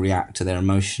people overreact to their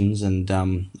emotions, and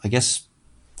I guess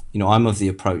I'm of the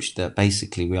approach that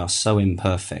basically we are so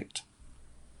imperfect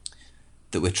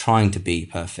that we're trying to be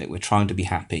perfect, we're trying to be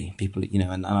happy. People,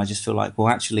 and I just feel like, well,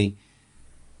 actually,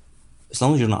 as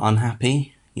long as you're not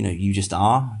unhappy, you just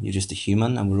are. You're just a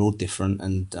human, and we're all different.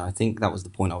 And I think that was the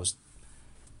point I was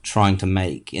trying to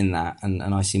make in that. And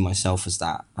I see myself as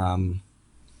that. I'm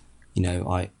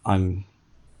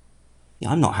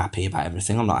I'm not happy about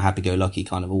everything. I'm not a happy-go-lucky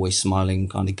kind of always smiling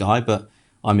kind of guy, but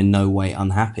I'm in no way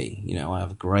unhappy. I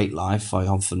have a great life. I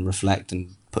often reflect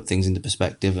and put things into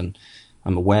perspective, and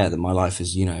I'm aware that my life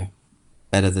is,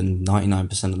 better than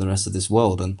 99% of the rest of this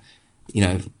world. And,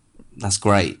 that's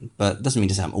great, but it doesn't mean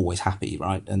to say I'm always happy,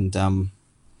 right? And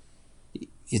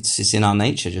it's in our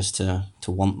nature just to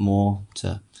want more,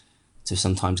 to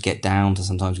sometimes get down, to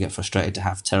sometimes get frustrated, to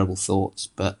have terrible thoughts.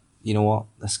 But you know what?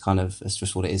 That's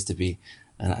just what it is to be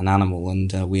an animal,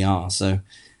 and we are. So,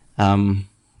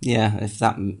 if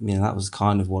that that was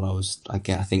kind of what I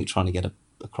think trying to get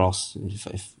across.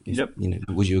 If Yep.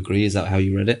 Would you agree? Is that how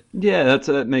you read it? Yeah,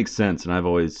 that makes sense. And I've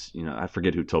always, I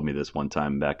forget who told me this one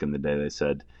time back in the day. They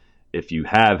said, if you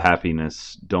have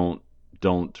happiness, don't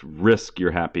risk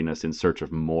your happiness in search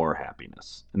of more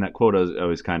happiness. And that quote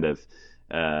always kind of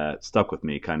stuck with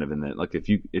me, kind of in that, like, if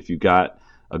you got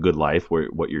a good life where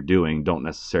what you're doing, don't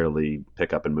necessarily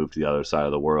pick up and move to the other side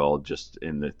of the world just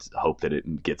in the hope that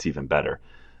it gets even better.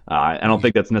 I don't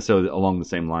think that's necessarily along the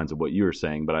same lines of what you were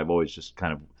saying, but I've always just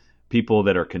kind of, people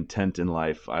that are content in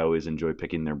life, I always enjoy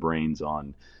picking their brains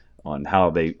on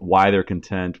why they're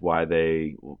content, why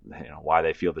they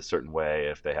feel this certain way,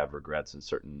 if they have regrets and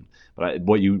certain. But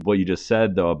what you just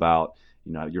said though about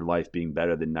your life being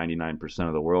better than 99%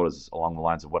 of the world is along the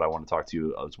lines of what I want to talk to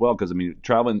you as well, because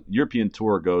traveling European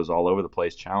tour goes all over the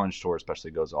place, Challenge Tour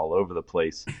especially goes all over the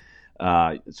place.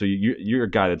 So you're a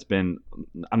guy that's been,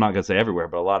 I'm not gonna say everywhere,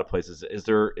 but a lot of places. Is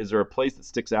there a place that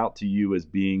sticks out to you as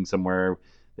being somewhere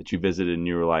that you visited and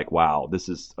you were like, wow, this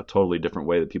is a totally different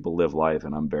way that people live life,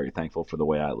 and I'm very thankful for the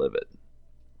way I live it?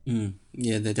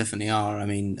 Yeah, there definitely are. I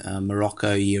mean,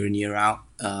 Morocco, year in, year out,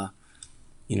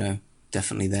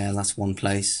 definitely there. That's one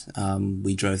place.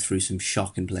 We drove through some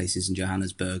shocking places in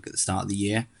Johannesburg at the start of the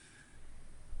year.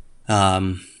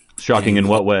 Shocking in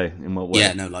what way? In what way?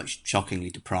 Yeah, no, like shockingly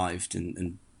deprived.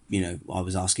 And I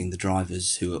was asking the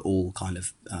drivers, who are all kind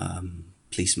of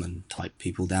policeman type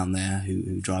people down there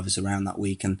who drive us around that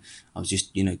week, and I was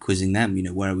just quizzing them,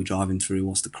 where are we driving through,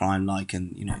 what's the crime like,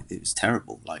 and it was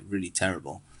terrible, like really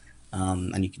terrible,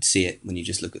 and you could see it when you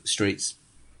just look at the streets.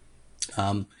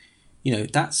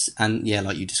 That's, and yeah,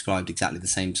 like you described, exactly the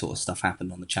same sort of stuff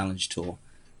happened on the Challenge Tour.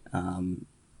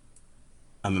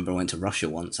 I remember I went to Russia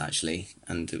once actually,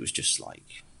 and it was just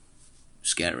like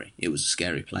scary. It was a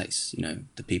scary place.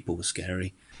 The people were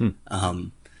scary.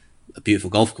 A beautiful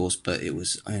golf course, but it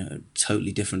was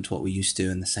totally different to what we used to.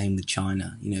 And the same with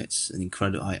China. It's an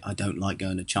incredible. I don't like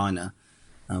going to China.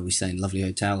 We stay in lovely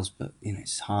hotels, but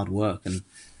it's hard work, and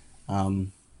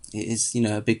it is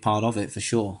a big part of it for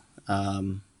sure.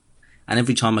 And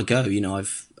every time I go, and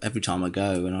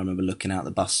I remember looking out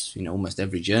the bus, almost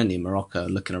every journey in Morocco,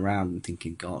 looking around and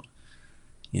thinking, God,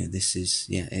 this is,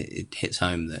 it hits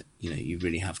home that, you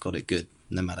really have got it good,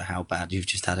 no matter how bad you've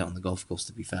just had it on the golf course,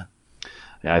 to be fair.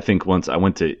 Yeah, I think once I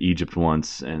went to Egypt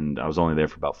once, and I was only there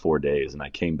for about 4 days, and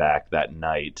I came back that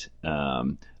night. I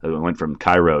went from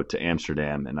Cairo to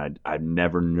Amsterdam, and I'd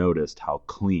never noticed how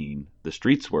clean the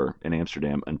streets were in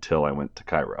Amsterdam until I went to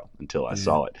Cairo, until I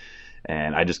saw it.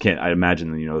 And I just can't. I imagine,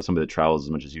 somebody that travels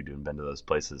as much as you do and been to those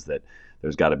places, that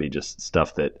there's got to be just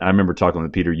stuff that. I remember talking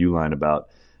with Peter Uline about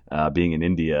being in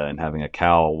India and having a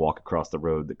cow walk across the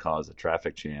road that caused a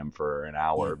traffic jam for an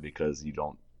hour because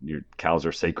your cows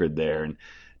are sacred there, and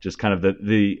just kind of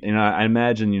I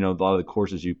imagine a lot of the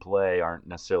courses you play aren't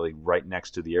necessarily right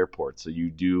next to the airport, so you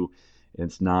do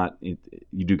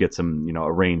get some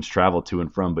arranged travel to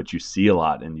and from, but you see a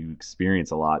lot and you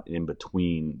experience a lot in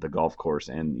between the golf course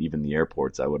and even the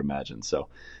airports, I would imagine. So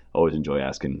I always enjoy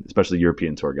asking, especially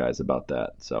European tour guys, about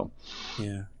that. So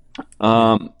yeah.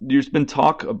 There's been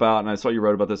talk about, and I saw you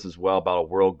wrote about this as well, about a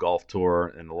world golf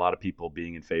tour and a lot of people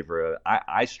being in favor of it.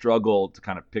 I struggle to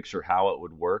kind of picture how it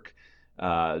would work.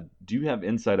 Do you have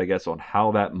insight, I guess, on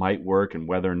how that might work and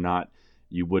whether or not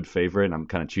you would favor it? And I'm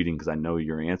kind of cheating because I know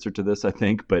your answer to this, I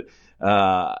think, but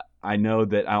I know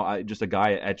that I just a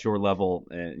guy at your level,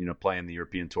 playing the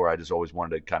European tour, I just always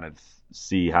wanted to kind of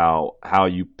see how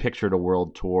you pictured a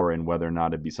world tour and whether or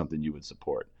not it'd be something you would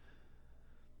support.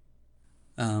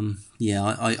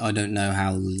 I don't know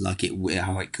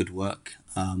how it could work,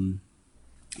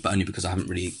 but only because I haven't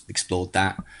really explored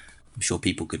that. I'm sure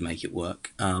people could make it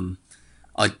work.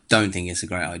 I don't think it's a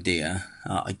great idea.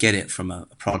 I get it from a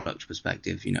product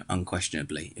perspective,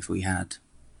 unquestionably. If we had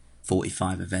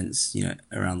 45 events,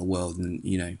 around the world, and,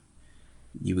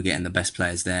 you were getting the best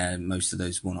players there, most of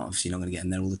those, well, obviously you're not going to get them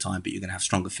there all the time, but you're going to have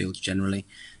stronger fields generally.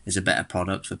 It's a better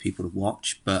product for people to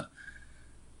watch. But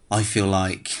I feel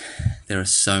like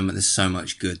there's so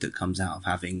much good that comes out of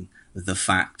having the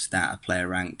fact that a player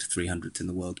ranked 300th in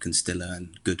the world can still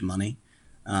earn good money.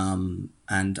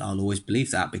 And I'll always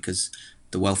believe that because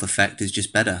the wealth effect is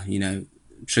just better.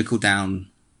 Trickle down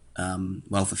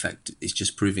wealth effect is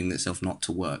just proving itself not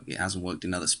to work. It hasn't worked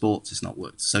in other sports. It's not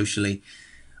worked socially.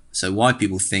 So why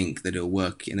people think that it'll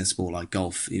work in a sport like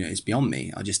golf, is beyond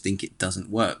me. I just think it doesn't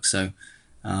work. So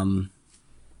I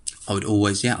would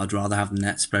always, I'd rather have the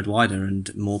net spread wider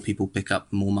and more people pick up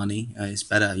more money. It's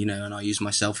better, and I use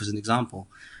myself as an example.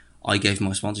 I gave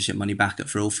my sponsorship money back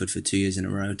at Ilford for 2 years in a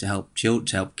row to help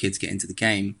kids get into the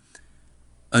game,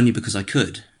 only because I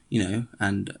could,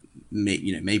 and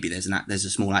maybe there's a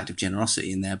small act of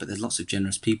generosity in there, but there's lots of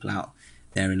generous people out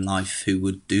there in life who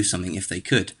would do something if they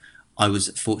could. I was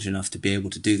fortunate enough to be able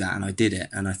to do that, and I did it.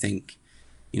 And I think,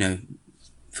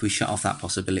 if we shut off that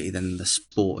possibility, then the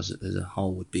sport as a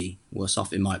whole would be worse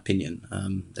off, in my opinion.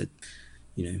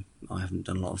 I haven't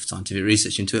done a lot of scientific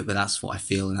research into it, but that's what I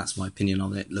feel, and that's my opinion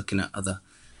on it, looking at other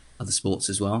sports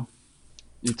as well.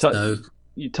 You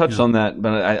touched on that,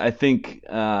 but I think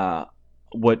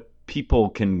what people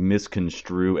can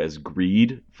misconstrue as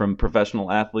greed from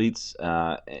professional athletes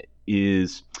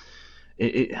is,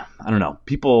 I don't know,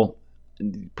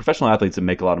 professional athletes that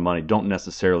make a lot of money don't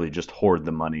necessarily just hoard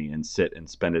the money and sit and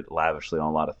spend it lavishly on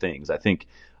a lot of things. I think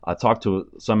I talked to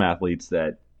some athletes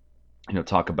that,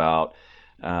 talk about,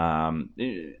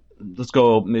 let's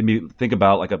go maybe think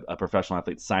about like a professional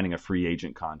athlete signing a free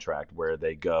agent contract where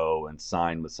they go and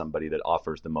sign with somebody that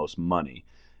offers the most money.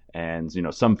 And,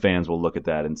 some fans will look at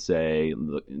that and say,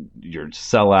 look, you're a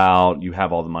sellout, you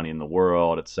have all the money in the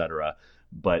world, et cetera.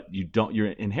 But you're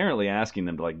inherently asking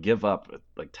them to like give up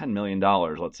like $10 million,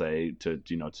 let's say,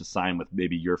 to sign with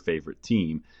maybe your favorite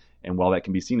team. And while that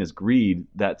can be seen as greed,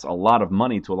 that's a lot of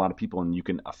money to a lot of people, and you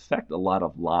can affect a lot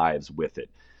of lives with it.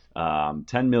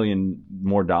 $10 million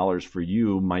more dollars for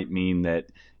you might mean that,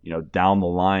 down the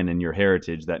line in your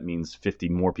heritage, that means 50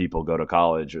 more people go to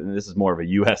college. And this is more of a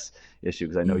U.S. issue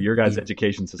because I know your guys'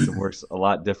 education system works a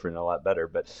lot different, a lot better.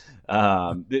 But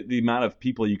the amount of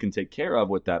people you can take care of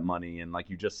with that money, and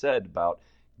like you just said about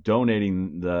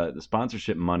donating the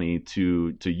sponsorship money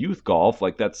to youth golf,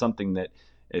 like that's something that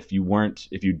if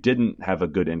you didn't have a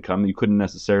good income, you couldn't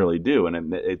necessarily do,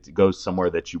 and it goes somewhere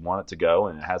that you want it to go,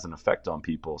 and it has an effect on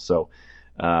people. So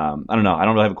I don't know. I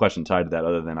don't really have a question tied to that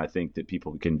other than I think that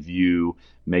people can view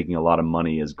making a lot of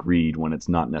money as greed when it's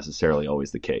not necessarily always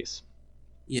the case.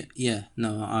 Yeah.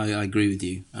 No, I agree with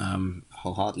you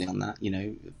wholeheartedly on that.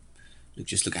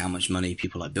 Just look at how much money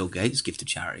people like Bill Gates give to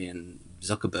charity, and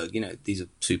Zuckerberg. These are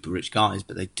super rich guys,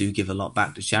 but they do give a lot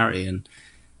back to charity, and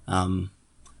it's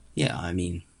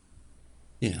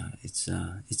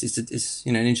an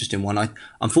interesting one.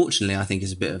 Unfortunately, I think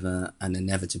it's a bit of an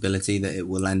inevitability that it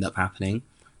will end up happening,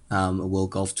 a World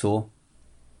Golf Tour,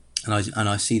 and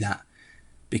I see that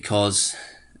because,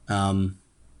 I'm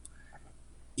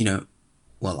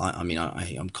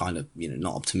kind of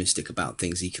not optimistic about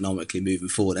things economically moving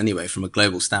forward anyway from a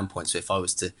global standpoint. So if I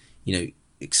was to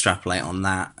extrapolate on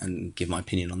that and give my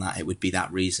opinion on that, it would be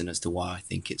that reason as to why I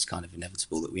think it's kind of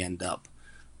inevitable that we end up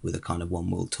with a kind of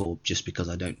one world tour, just because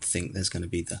I don't think there's going to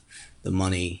be the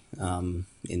money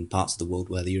in parts of the world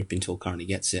where the European Tour currently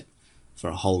gets it for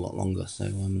a whole lot longer.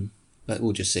 So, but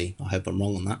we'll just see. I hope I'm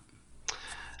wrong on that.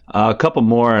 A couple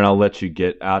more, and I'll let you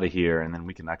get out of here, and then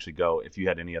we can actually go. If you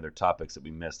had any other topics that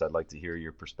we missed, I'd like to hear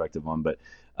your perspective on. But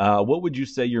what would you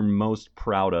say you're most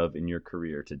proud of in your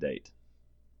career to date?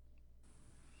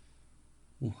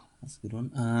 Ooh, that's a good one.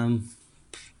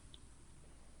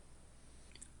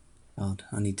 God,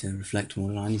 I need to reflect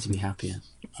more. I need to be happier.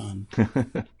 Oh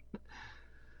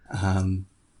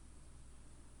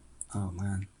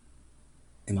man,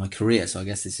 in my career. So I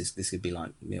guess this could be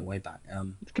like way back.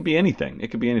 It could be anything.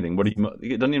 It could be anything. What do you?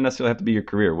 It doesn't even necessarily have to be your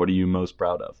career. What are you most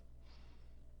proud of?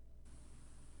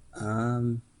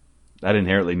 That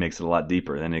inherently makes it a lot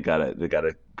deeper. Then they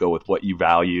gotta go with what you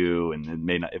value, and it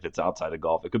may not, if it's outside of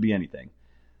golf, it could be anything.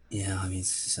 Yeah, it's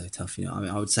so tough.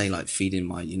 I would say like feeding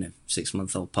my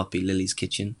 6-month-old puppy Lily's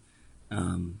kitchen,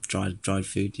 dried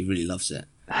food. He really loves it.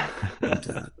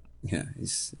 And,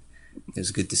 it was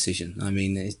a good decision.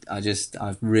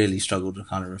 I've really struggled to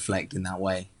kind of reflect in that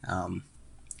way.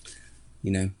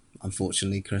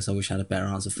 Unfortunately, Chris, I wish I had a better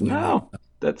answer for you. No,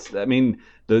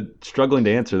 the struggling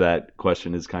to answer that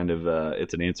question is kind of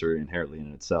it's an answer inherently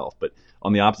in itself. But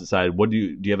on the opposite side, what do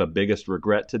you have a biggest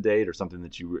regret to date, or something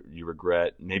that you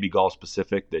regret, maybe golf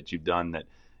specific, that you've done that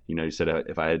you said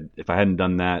if I hadn't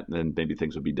done that, then maybe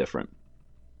things would be different.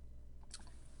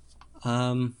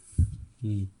 I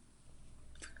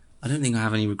don't think I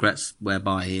have any regrets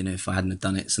whereby if I hadn't have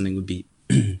done it, something would be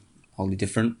wholly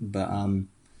different. But I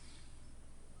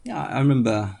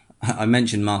remember I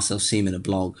mentioned Marcel Seam in a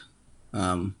blog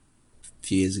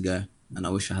few years ago, and I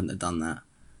wish I hadn't have done that.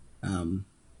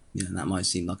 That might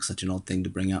seem like such an odd thing to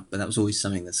bring up, but that was always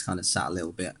something that's kind of sat a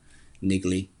little bit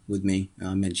niggly with me.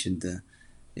 I mentioned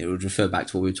it would refer back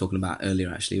to what we were talking about earlier.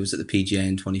 Actually, it was at the PGA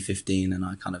in 2015, and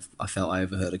I felt I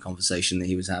overheard a conversation that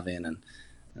he was having, and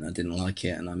I didn't like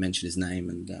it, and I mentioned his name,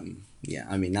 and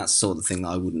that's sort of the thing that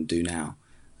I wouldn't do now.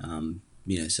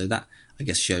 So that I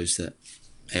guess shows that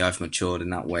I've matured in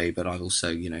that way, but I've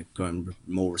also grown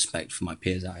more respect for my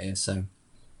peers out here. So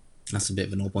that's a bit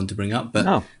of an odd one to bring up, but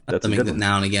no, that's something that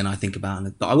now and again I think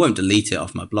about. But I won't delete it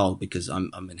off my blog because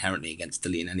I'm inherently against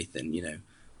deleting anything.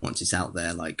 Once it's out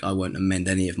there, like I won't amend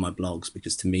any of my blogs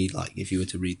because to me, like if you were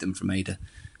to read them from A to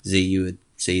Z, you would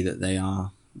see that they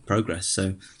are progress.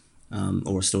 So,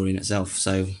 or a story in itself.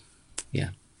 So, yeah.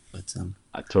 But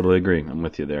I totally agree. I'm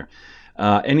with you there.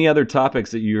 Any other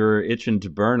topics that you're itching to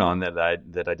burn on that I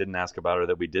didn't ask about or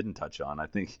that we didn't touch on? I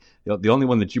think the only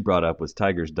one that you brought up was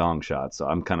Tiger's dong shot, so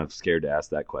I'm kind of scared to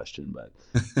ask that question. But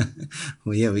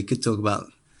well, yeah, we could talk about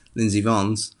Lindsey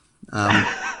Vonns.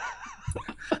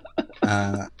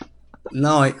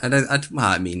 No, I don't. Well,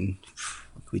 I mean,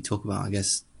 what could we talk about? I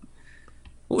guess.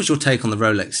 What was your take on the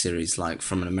Rolex series, like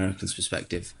from an American's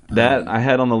perspective? That I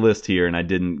had on the list here, and I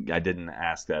didn't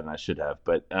ask that, and I should have.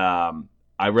 But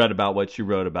I read about what you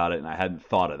wrote about it, and I hadn't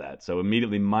thought of that. So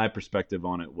immediately, my perspective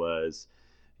on it was,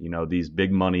 these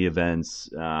big money events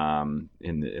in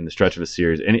the stretch of a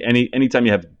series. Anytime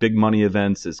you have big money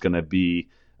events, it's going to be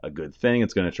a good thing.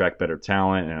 It's going to attract better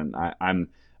talent, and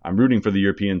I'm rooting for the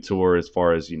European Tour as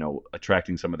far as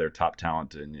attracting some of their top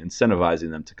talent and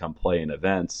incentivizing them to come play in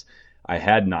events. I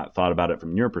had not thought about it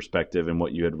from your perspective and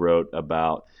what you had wrote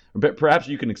about. But perhaps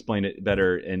you can explain it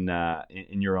better in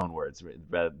your own words,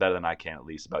 better than I can at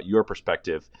least, about your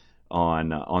perspective on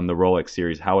the Rolex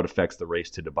series, how it affects the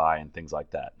race to Dubai and things like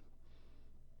that.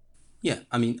 Yeah,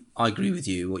 I mean, I agree with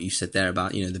you what you said there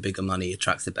about the bigger money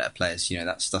attracts the better players.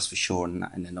 That's for sure, and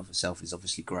that in and of itself is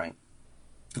obviously great.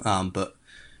 But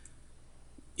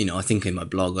I think in my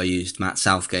blog I used Matt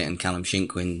Southgate and Callum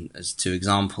Shinkwin as two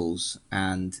examples,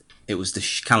 and it was the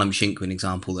Callum Shinkwin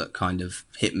example that kind of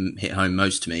hit home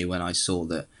most to me when I saw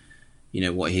that,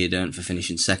 what he had earned for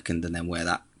finishing second, and then where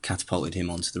that catapulted him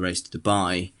onto the race to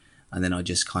Dubai. And then I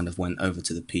just kind of went over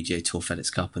to the PGA Tour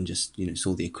FedEx Cup and just,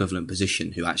 saw the equivalent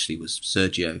position, who actually was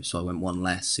Sergio. So I went one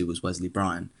less, who was Wesley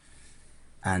Bryan.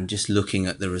 And just looking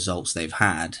at the results they've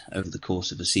had over the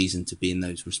course of a season to be in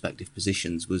those respective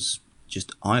positions was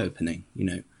just eye-opening.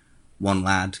 One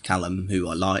lad, Callum, who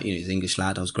I like, he's an English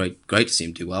lad. I was great to see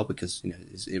him do well because,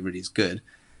 it really is good.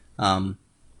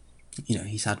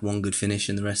 He's had one good finish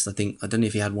and the rest, I don't know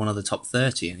if he had one of the top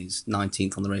 30 and he's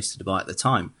 19th on the race to Dubai at the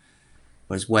time.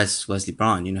 Whereas Wesley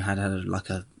Bryan, had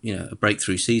a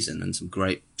breakthrough season and some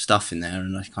great stuff in there.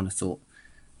 And I kind of thought,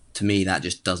 to me, that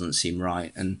just doesn't seem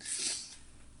right. And,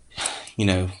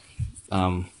 then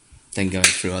going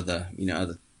through the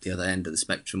other end of the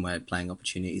spectrum where playing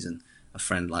opportunities and a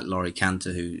friend like Laurie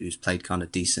Cantor who's played kind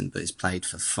of decent but has played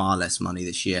for far less money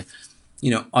this year.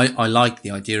 I like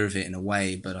the idea of it in a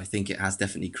way, but I think it has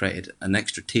definitely created an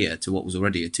extra tier to what was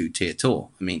already a 2-tier tour.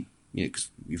 I mean, because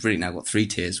you've really now got 3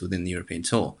 tiers within the European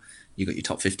Tour. You've got your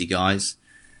top 50 guys,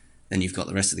 then you've got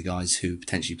the rest of the guys who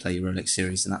potentially play your Rolex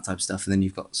series and that type of stuff, and then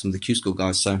you've got some of the Q School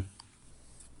guys. So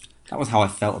that was how I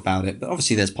felt about it. But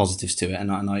obviously there's positives to it,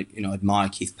 and I admire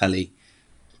Keith Pelly,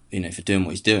 for doing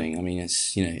what he's doing. I mean,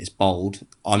 it's bold.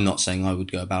 I'm not saying I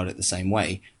would go about it the same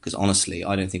way, because honestly,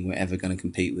 I don't think we're ever going to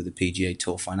compete with the PGA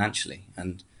Tour financially.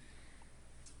 And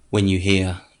when you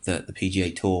hear that the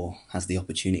PGA Tour has the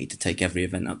opportunity to take every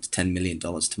event up to $10 million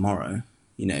tomorrow,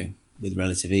 with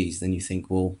relative ease, then you think,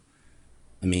 well,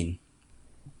 I mean,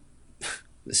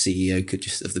 the CEO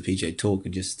of the PGA Tour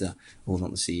could just, well,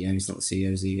 not the CEO, he's not the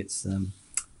CEO, is he? It's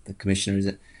the commissioner, is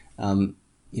it?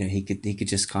 He could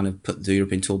just kind of put the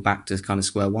European Tour back to kind of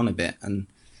square one a bit. And,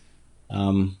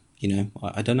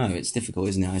 I don't know. It's difficult,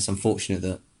 isn't it? It's unfortunate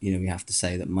that, we have to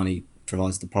say that money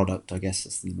provides the product. I guess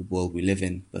that's the world we live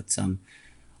in. But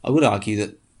I would argue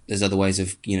that there's other ways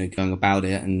of, going about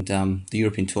it. And the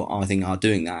European Tour, I think, are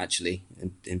doing that, actually,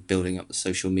 in building up the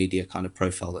social media kind of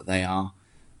profile that they are,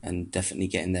 and definitely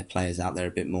getting their players out there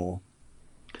a bit more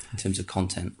in terms of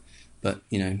content. But,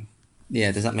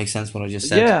 yeah, does that make sense what I just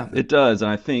said? Yeah, it does. And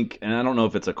I think, and I don't know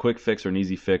if it's a quick fix or an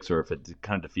easy fix, or if it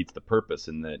kind of defeats the purpose.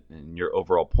 And your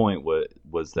overall point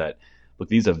was that, look,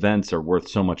 these events are worth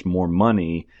so much more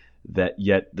money that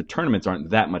yet the tournaments aren't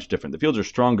that much different. The fields are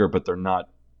stronger, but they're not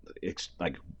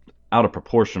like out of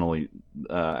proportionally.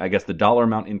 I guess the dollar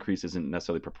amount increase isn't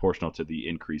necessarily proportional to the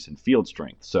increase in field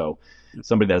strength. So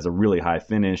somebody that has a really high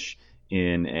finish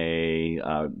in a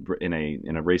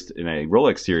race in a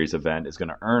Rolex Series event is going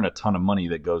to earn a ton of money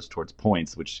that goes towards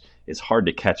points, which is hard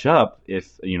to catch up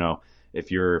if you're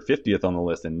 50th on the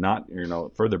list and not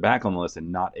further back on the list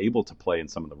and not able to play in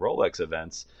some of the Rolex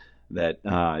events. That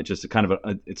it's just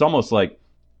it's almost like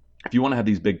if you want to have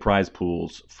these big prize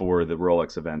pools for the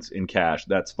Rolex events in cash,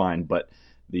 that's fine, but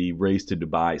the Race to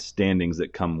Dubai standings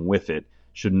that come with it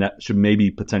should maybe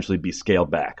potentially be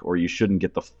scaled back, or you shouldn't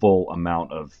get the full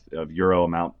amount of Euro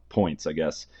amount points, I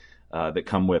guess, that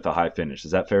come with a high finish.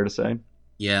 Is that fair to say?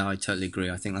 Yeah, I totally agree.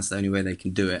 I think that's the only way they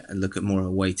can do it, and look at more of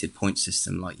a weighted point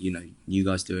system like you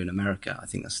guys do in America. I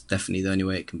think that's definitely the only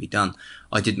way it can be done.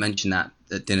 I did mention that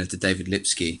at dinner to David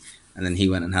Lipsky, and then he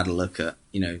went and had a look at,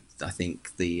 I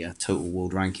think the total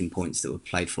world ranking points that were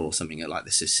played for or something at like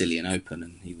the Sicilian Open,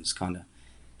 and he was kind of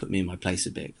put me in my place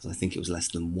a bit because I think it was less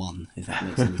than 1, if that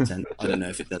makes any sense. I don't know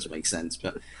if it does make sense,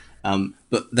 but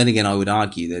then again, I would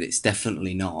argue that it's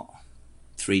definitely not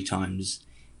 3 times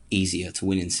easier to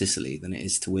win in Sicily than it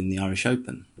is to win the Irish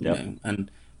Open. Yep. And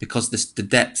because the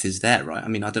depth is there, right? I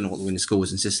mean, I don't know what the winning score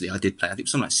was in Sicily. I did play, I think it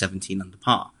was something like 17 under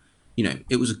par.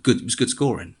 It was good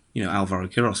scoring. Alvaro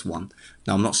Quiros won.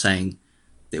 Now, I'm not saying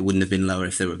that it wouldn't have been lower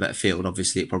if there were a better field.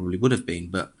 Obviously, it probably would have been,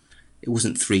 but it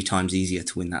wasn't 3 times easier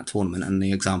to win that tournament. And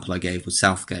the example I gave was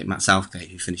Matt Southgate,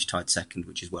 who finished tied second,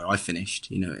 which is where I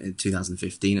finished, in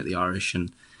 2015 at the Irish.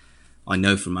 And I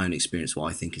know from my own experience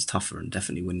what I think is tougher, and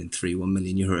definitely winning 3 €1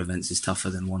 million events is tougher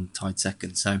than one tied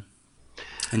second. So,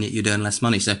 and yet you'd earn less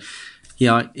money. So,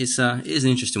 yeah, it is an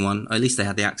interesting one. At least they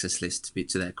had the access list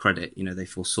to their credit. They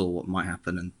foresaw what might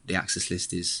happen, and the access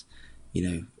list is,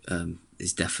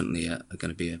 is definitely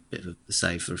going to be a bit of a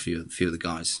save for a few of the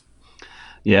guys.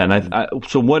 Yeah, and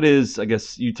so what is, I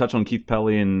guess you touch on Keith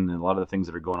Pelley and a lot of the things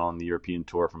that are going on in the European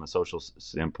Tour from a social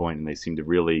standpoint, and they seem to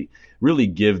really, really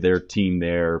give their team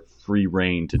their free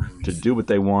reign to do what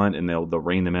they want, and they'll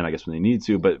rein them in, I guess, when they need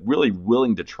to, but really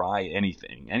willing to try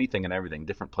anything and everything,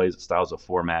 different styles of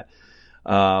format.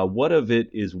 What of it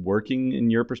is working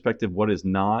in your perspective? What is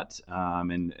not?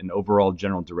 And an overall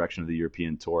general direction of the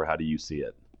European Tour, how do you see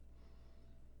it?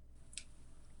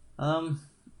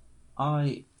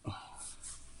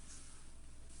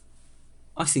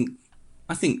 I think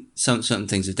certain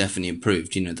things have definitely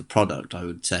improved. The product, I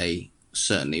would say,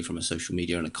 certainly from a social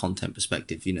media and a content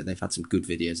perspective, they've had some good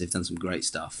videos. They've done some great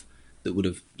stuff that would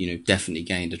have, definitely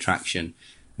gained attraction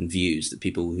and views that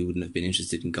people who wouldn't have been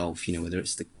interested in golf, whether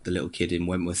it's the little kid in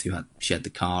Wentworth who had shared the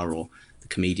car, or the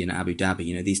comedian at Abu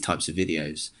Dhabi, these types of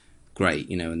videos, great,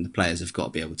 and the players have got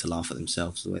to be able to laugh at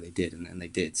themselves the way they did, and they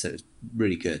did. So it's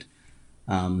really good.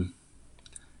 The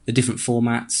different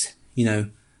formats,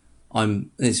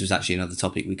 this was actually another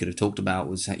topic we could have talked about,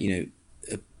 was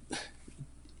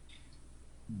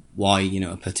why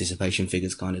a participation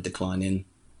figure's kind of declining.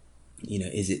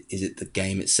 Is it the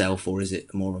game itself, or is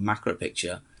it more of a macro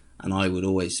picture? And I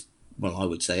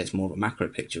would say it's more of a macro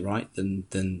picture, right,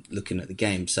 than looking at the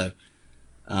game. So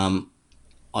I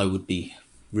would be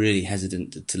really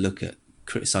hesitant to look at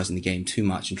criticising the game too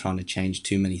much and trying to change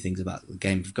too many things about the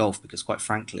game of golf, because quite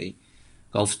frankly,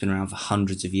 golf's been around for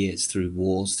hundreds of years, through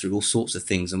wars, through all sorts of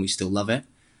things, and we still love it.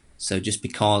 So just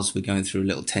because we're going through a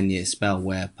little 10-year spell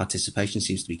where participation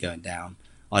seems to be going down,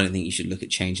 I don't think you should look at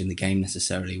changing the game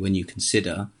necessarily when you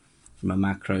consider, from a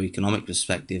macroeconomic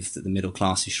perspective, that the middle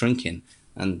class is shrinking.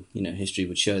 And, history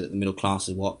would show that the middle class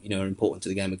is what, are important to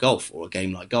the game of golf, or a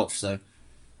game like golf. So,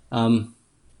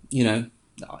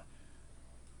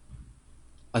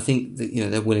 I think that,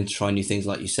 they're willing to try new things,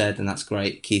 like you said, and that's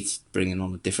great. Keith's bringing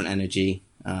on a different energy,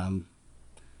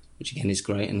 which again is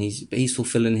great, and he's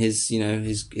fulfilling his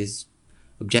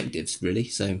objectives, really.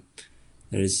 So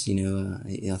there is,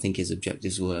 I think his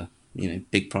objectives were,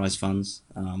 big prize funds,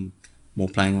 more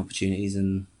playing opportunities,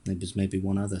 and there's maybe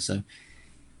one other. So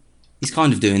he's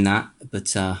kind of doing that,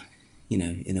 but in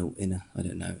a I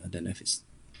don't know if it's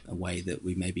a way that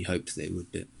we maybe hoped that it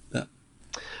would be, but.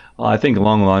 Well, I think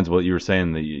along the lines of what you were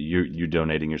saying, that you're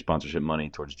donating your sponsorship money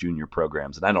towards junior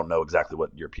programs, and I don't know exactly what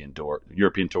European Tour,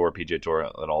 PGA Tour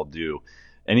at all do.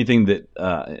 Anything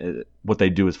that what they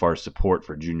do as far as support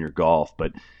for junior golf,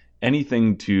 but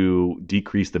anything to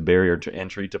decrease the barrier to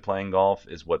entry to playing golf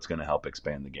is what's going to help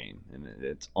expand the game. And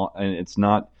it's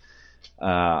not.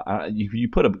 You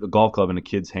put a golf club in a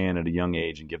kid's hand at a young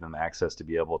age and give them access to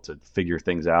be able to figure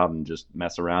things out and just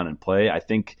mess around and play. I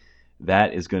think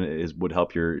that would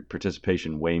help your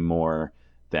participation way more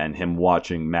than him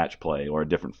watching match play or a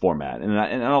different format. And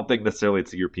I don't think necessarily it's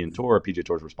the European Tour or PGA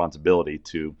Tour's responsibility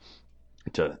to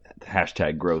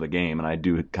hashtag grow the game. And I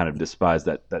do kind of despise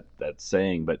that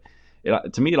saying, but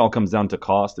to me, it all comes down to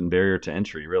cost and barrier to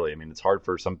entry, really. I mean, it's hard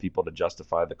for some people to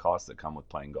justify the costs that come with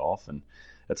playing golf, and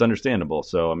that's understandable.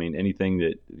 So, I mean, anything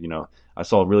that, I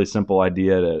saw a really simple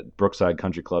idea at Brookside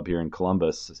Country Club here in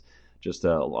Columbus, just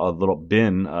a little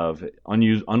bin of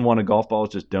unwanted golf balls,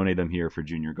 just donate them here for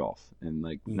junior golf.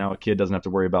 And now a kid doesn't have to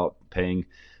worry about paying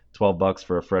 $12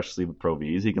 for a fresh sleeve of Pro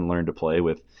Vs. He can learn to play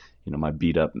with, my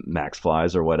beat up Max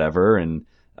Flies or whatever. And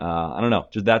I don't know,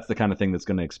 just that's the kind of thing that's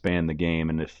going to expand the game.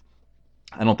 And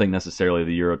I don't think necessarily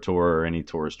the Euro Tour or any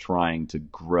tour is trying to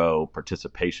grow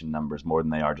participation numbers more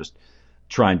than they are just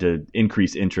trying to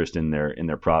increase interest in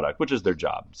their product, which is their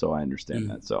job. So I understand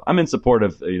that. So I'm in support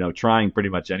of, trying pretty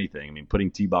much anything. I mean, putting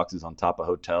tee boxes on top of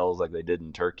hotels like they did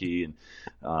in Turkey and,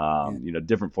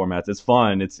 different formats. It's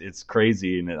fun. It's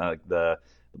crazy. And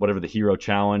whatever the Hero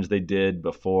Challenge they did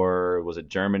before, was it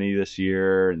Germany this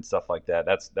year and stuff like that.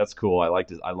 That's cool. I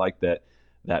like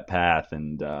that path,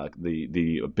 and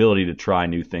the ability to try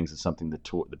new things is something the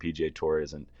PGA Tour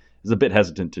is a bit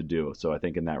hesitant to do. So I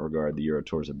think in that regard, the Euro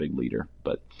Tour is a big leader.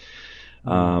 But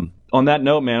on that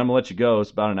note, man, I'm gonna let you go. It's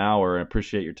about an hour. I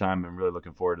appreciate your time. I'm really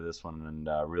looking forward to this one,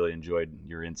 and really enjoyed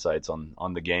your insights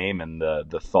on the game and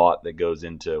the thought that goes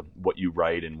into what you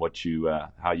write and what you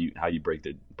how you break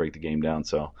the game down.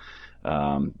 So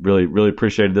really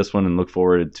appreciated this one, and look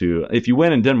forward to, if you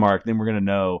win in Denmark, then we're gonna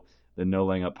know the No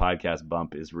Laying Up podcast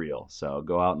bump is real. So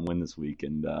go out and win this week,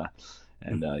 and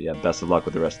best of luck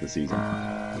with the rest of the season.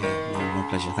 My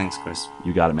pleasure. Thanks, Chris.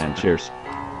 You got it, man. Cheers.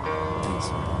 Thanks.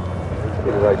 Be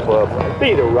the right club.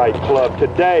 Be the right club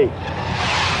today.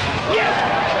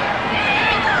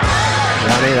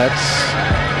 Johnny, that's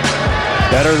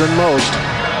better than most.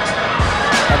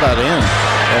 How about in?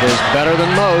 That is better than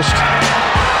most.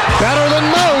 Better than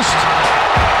most.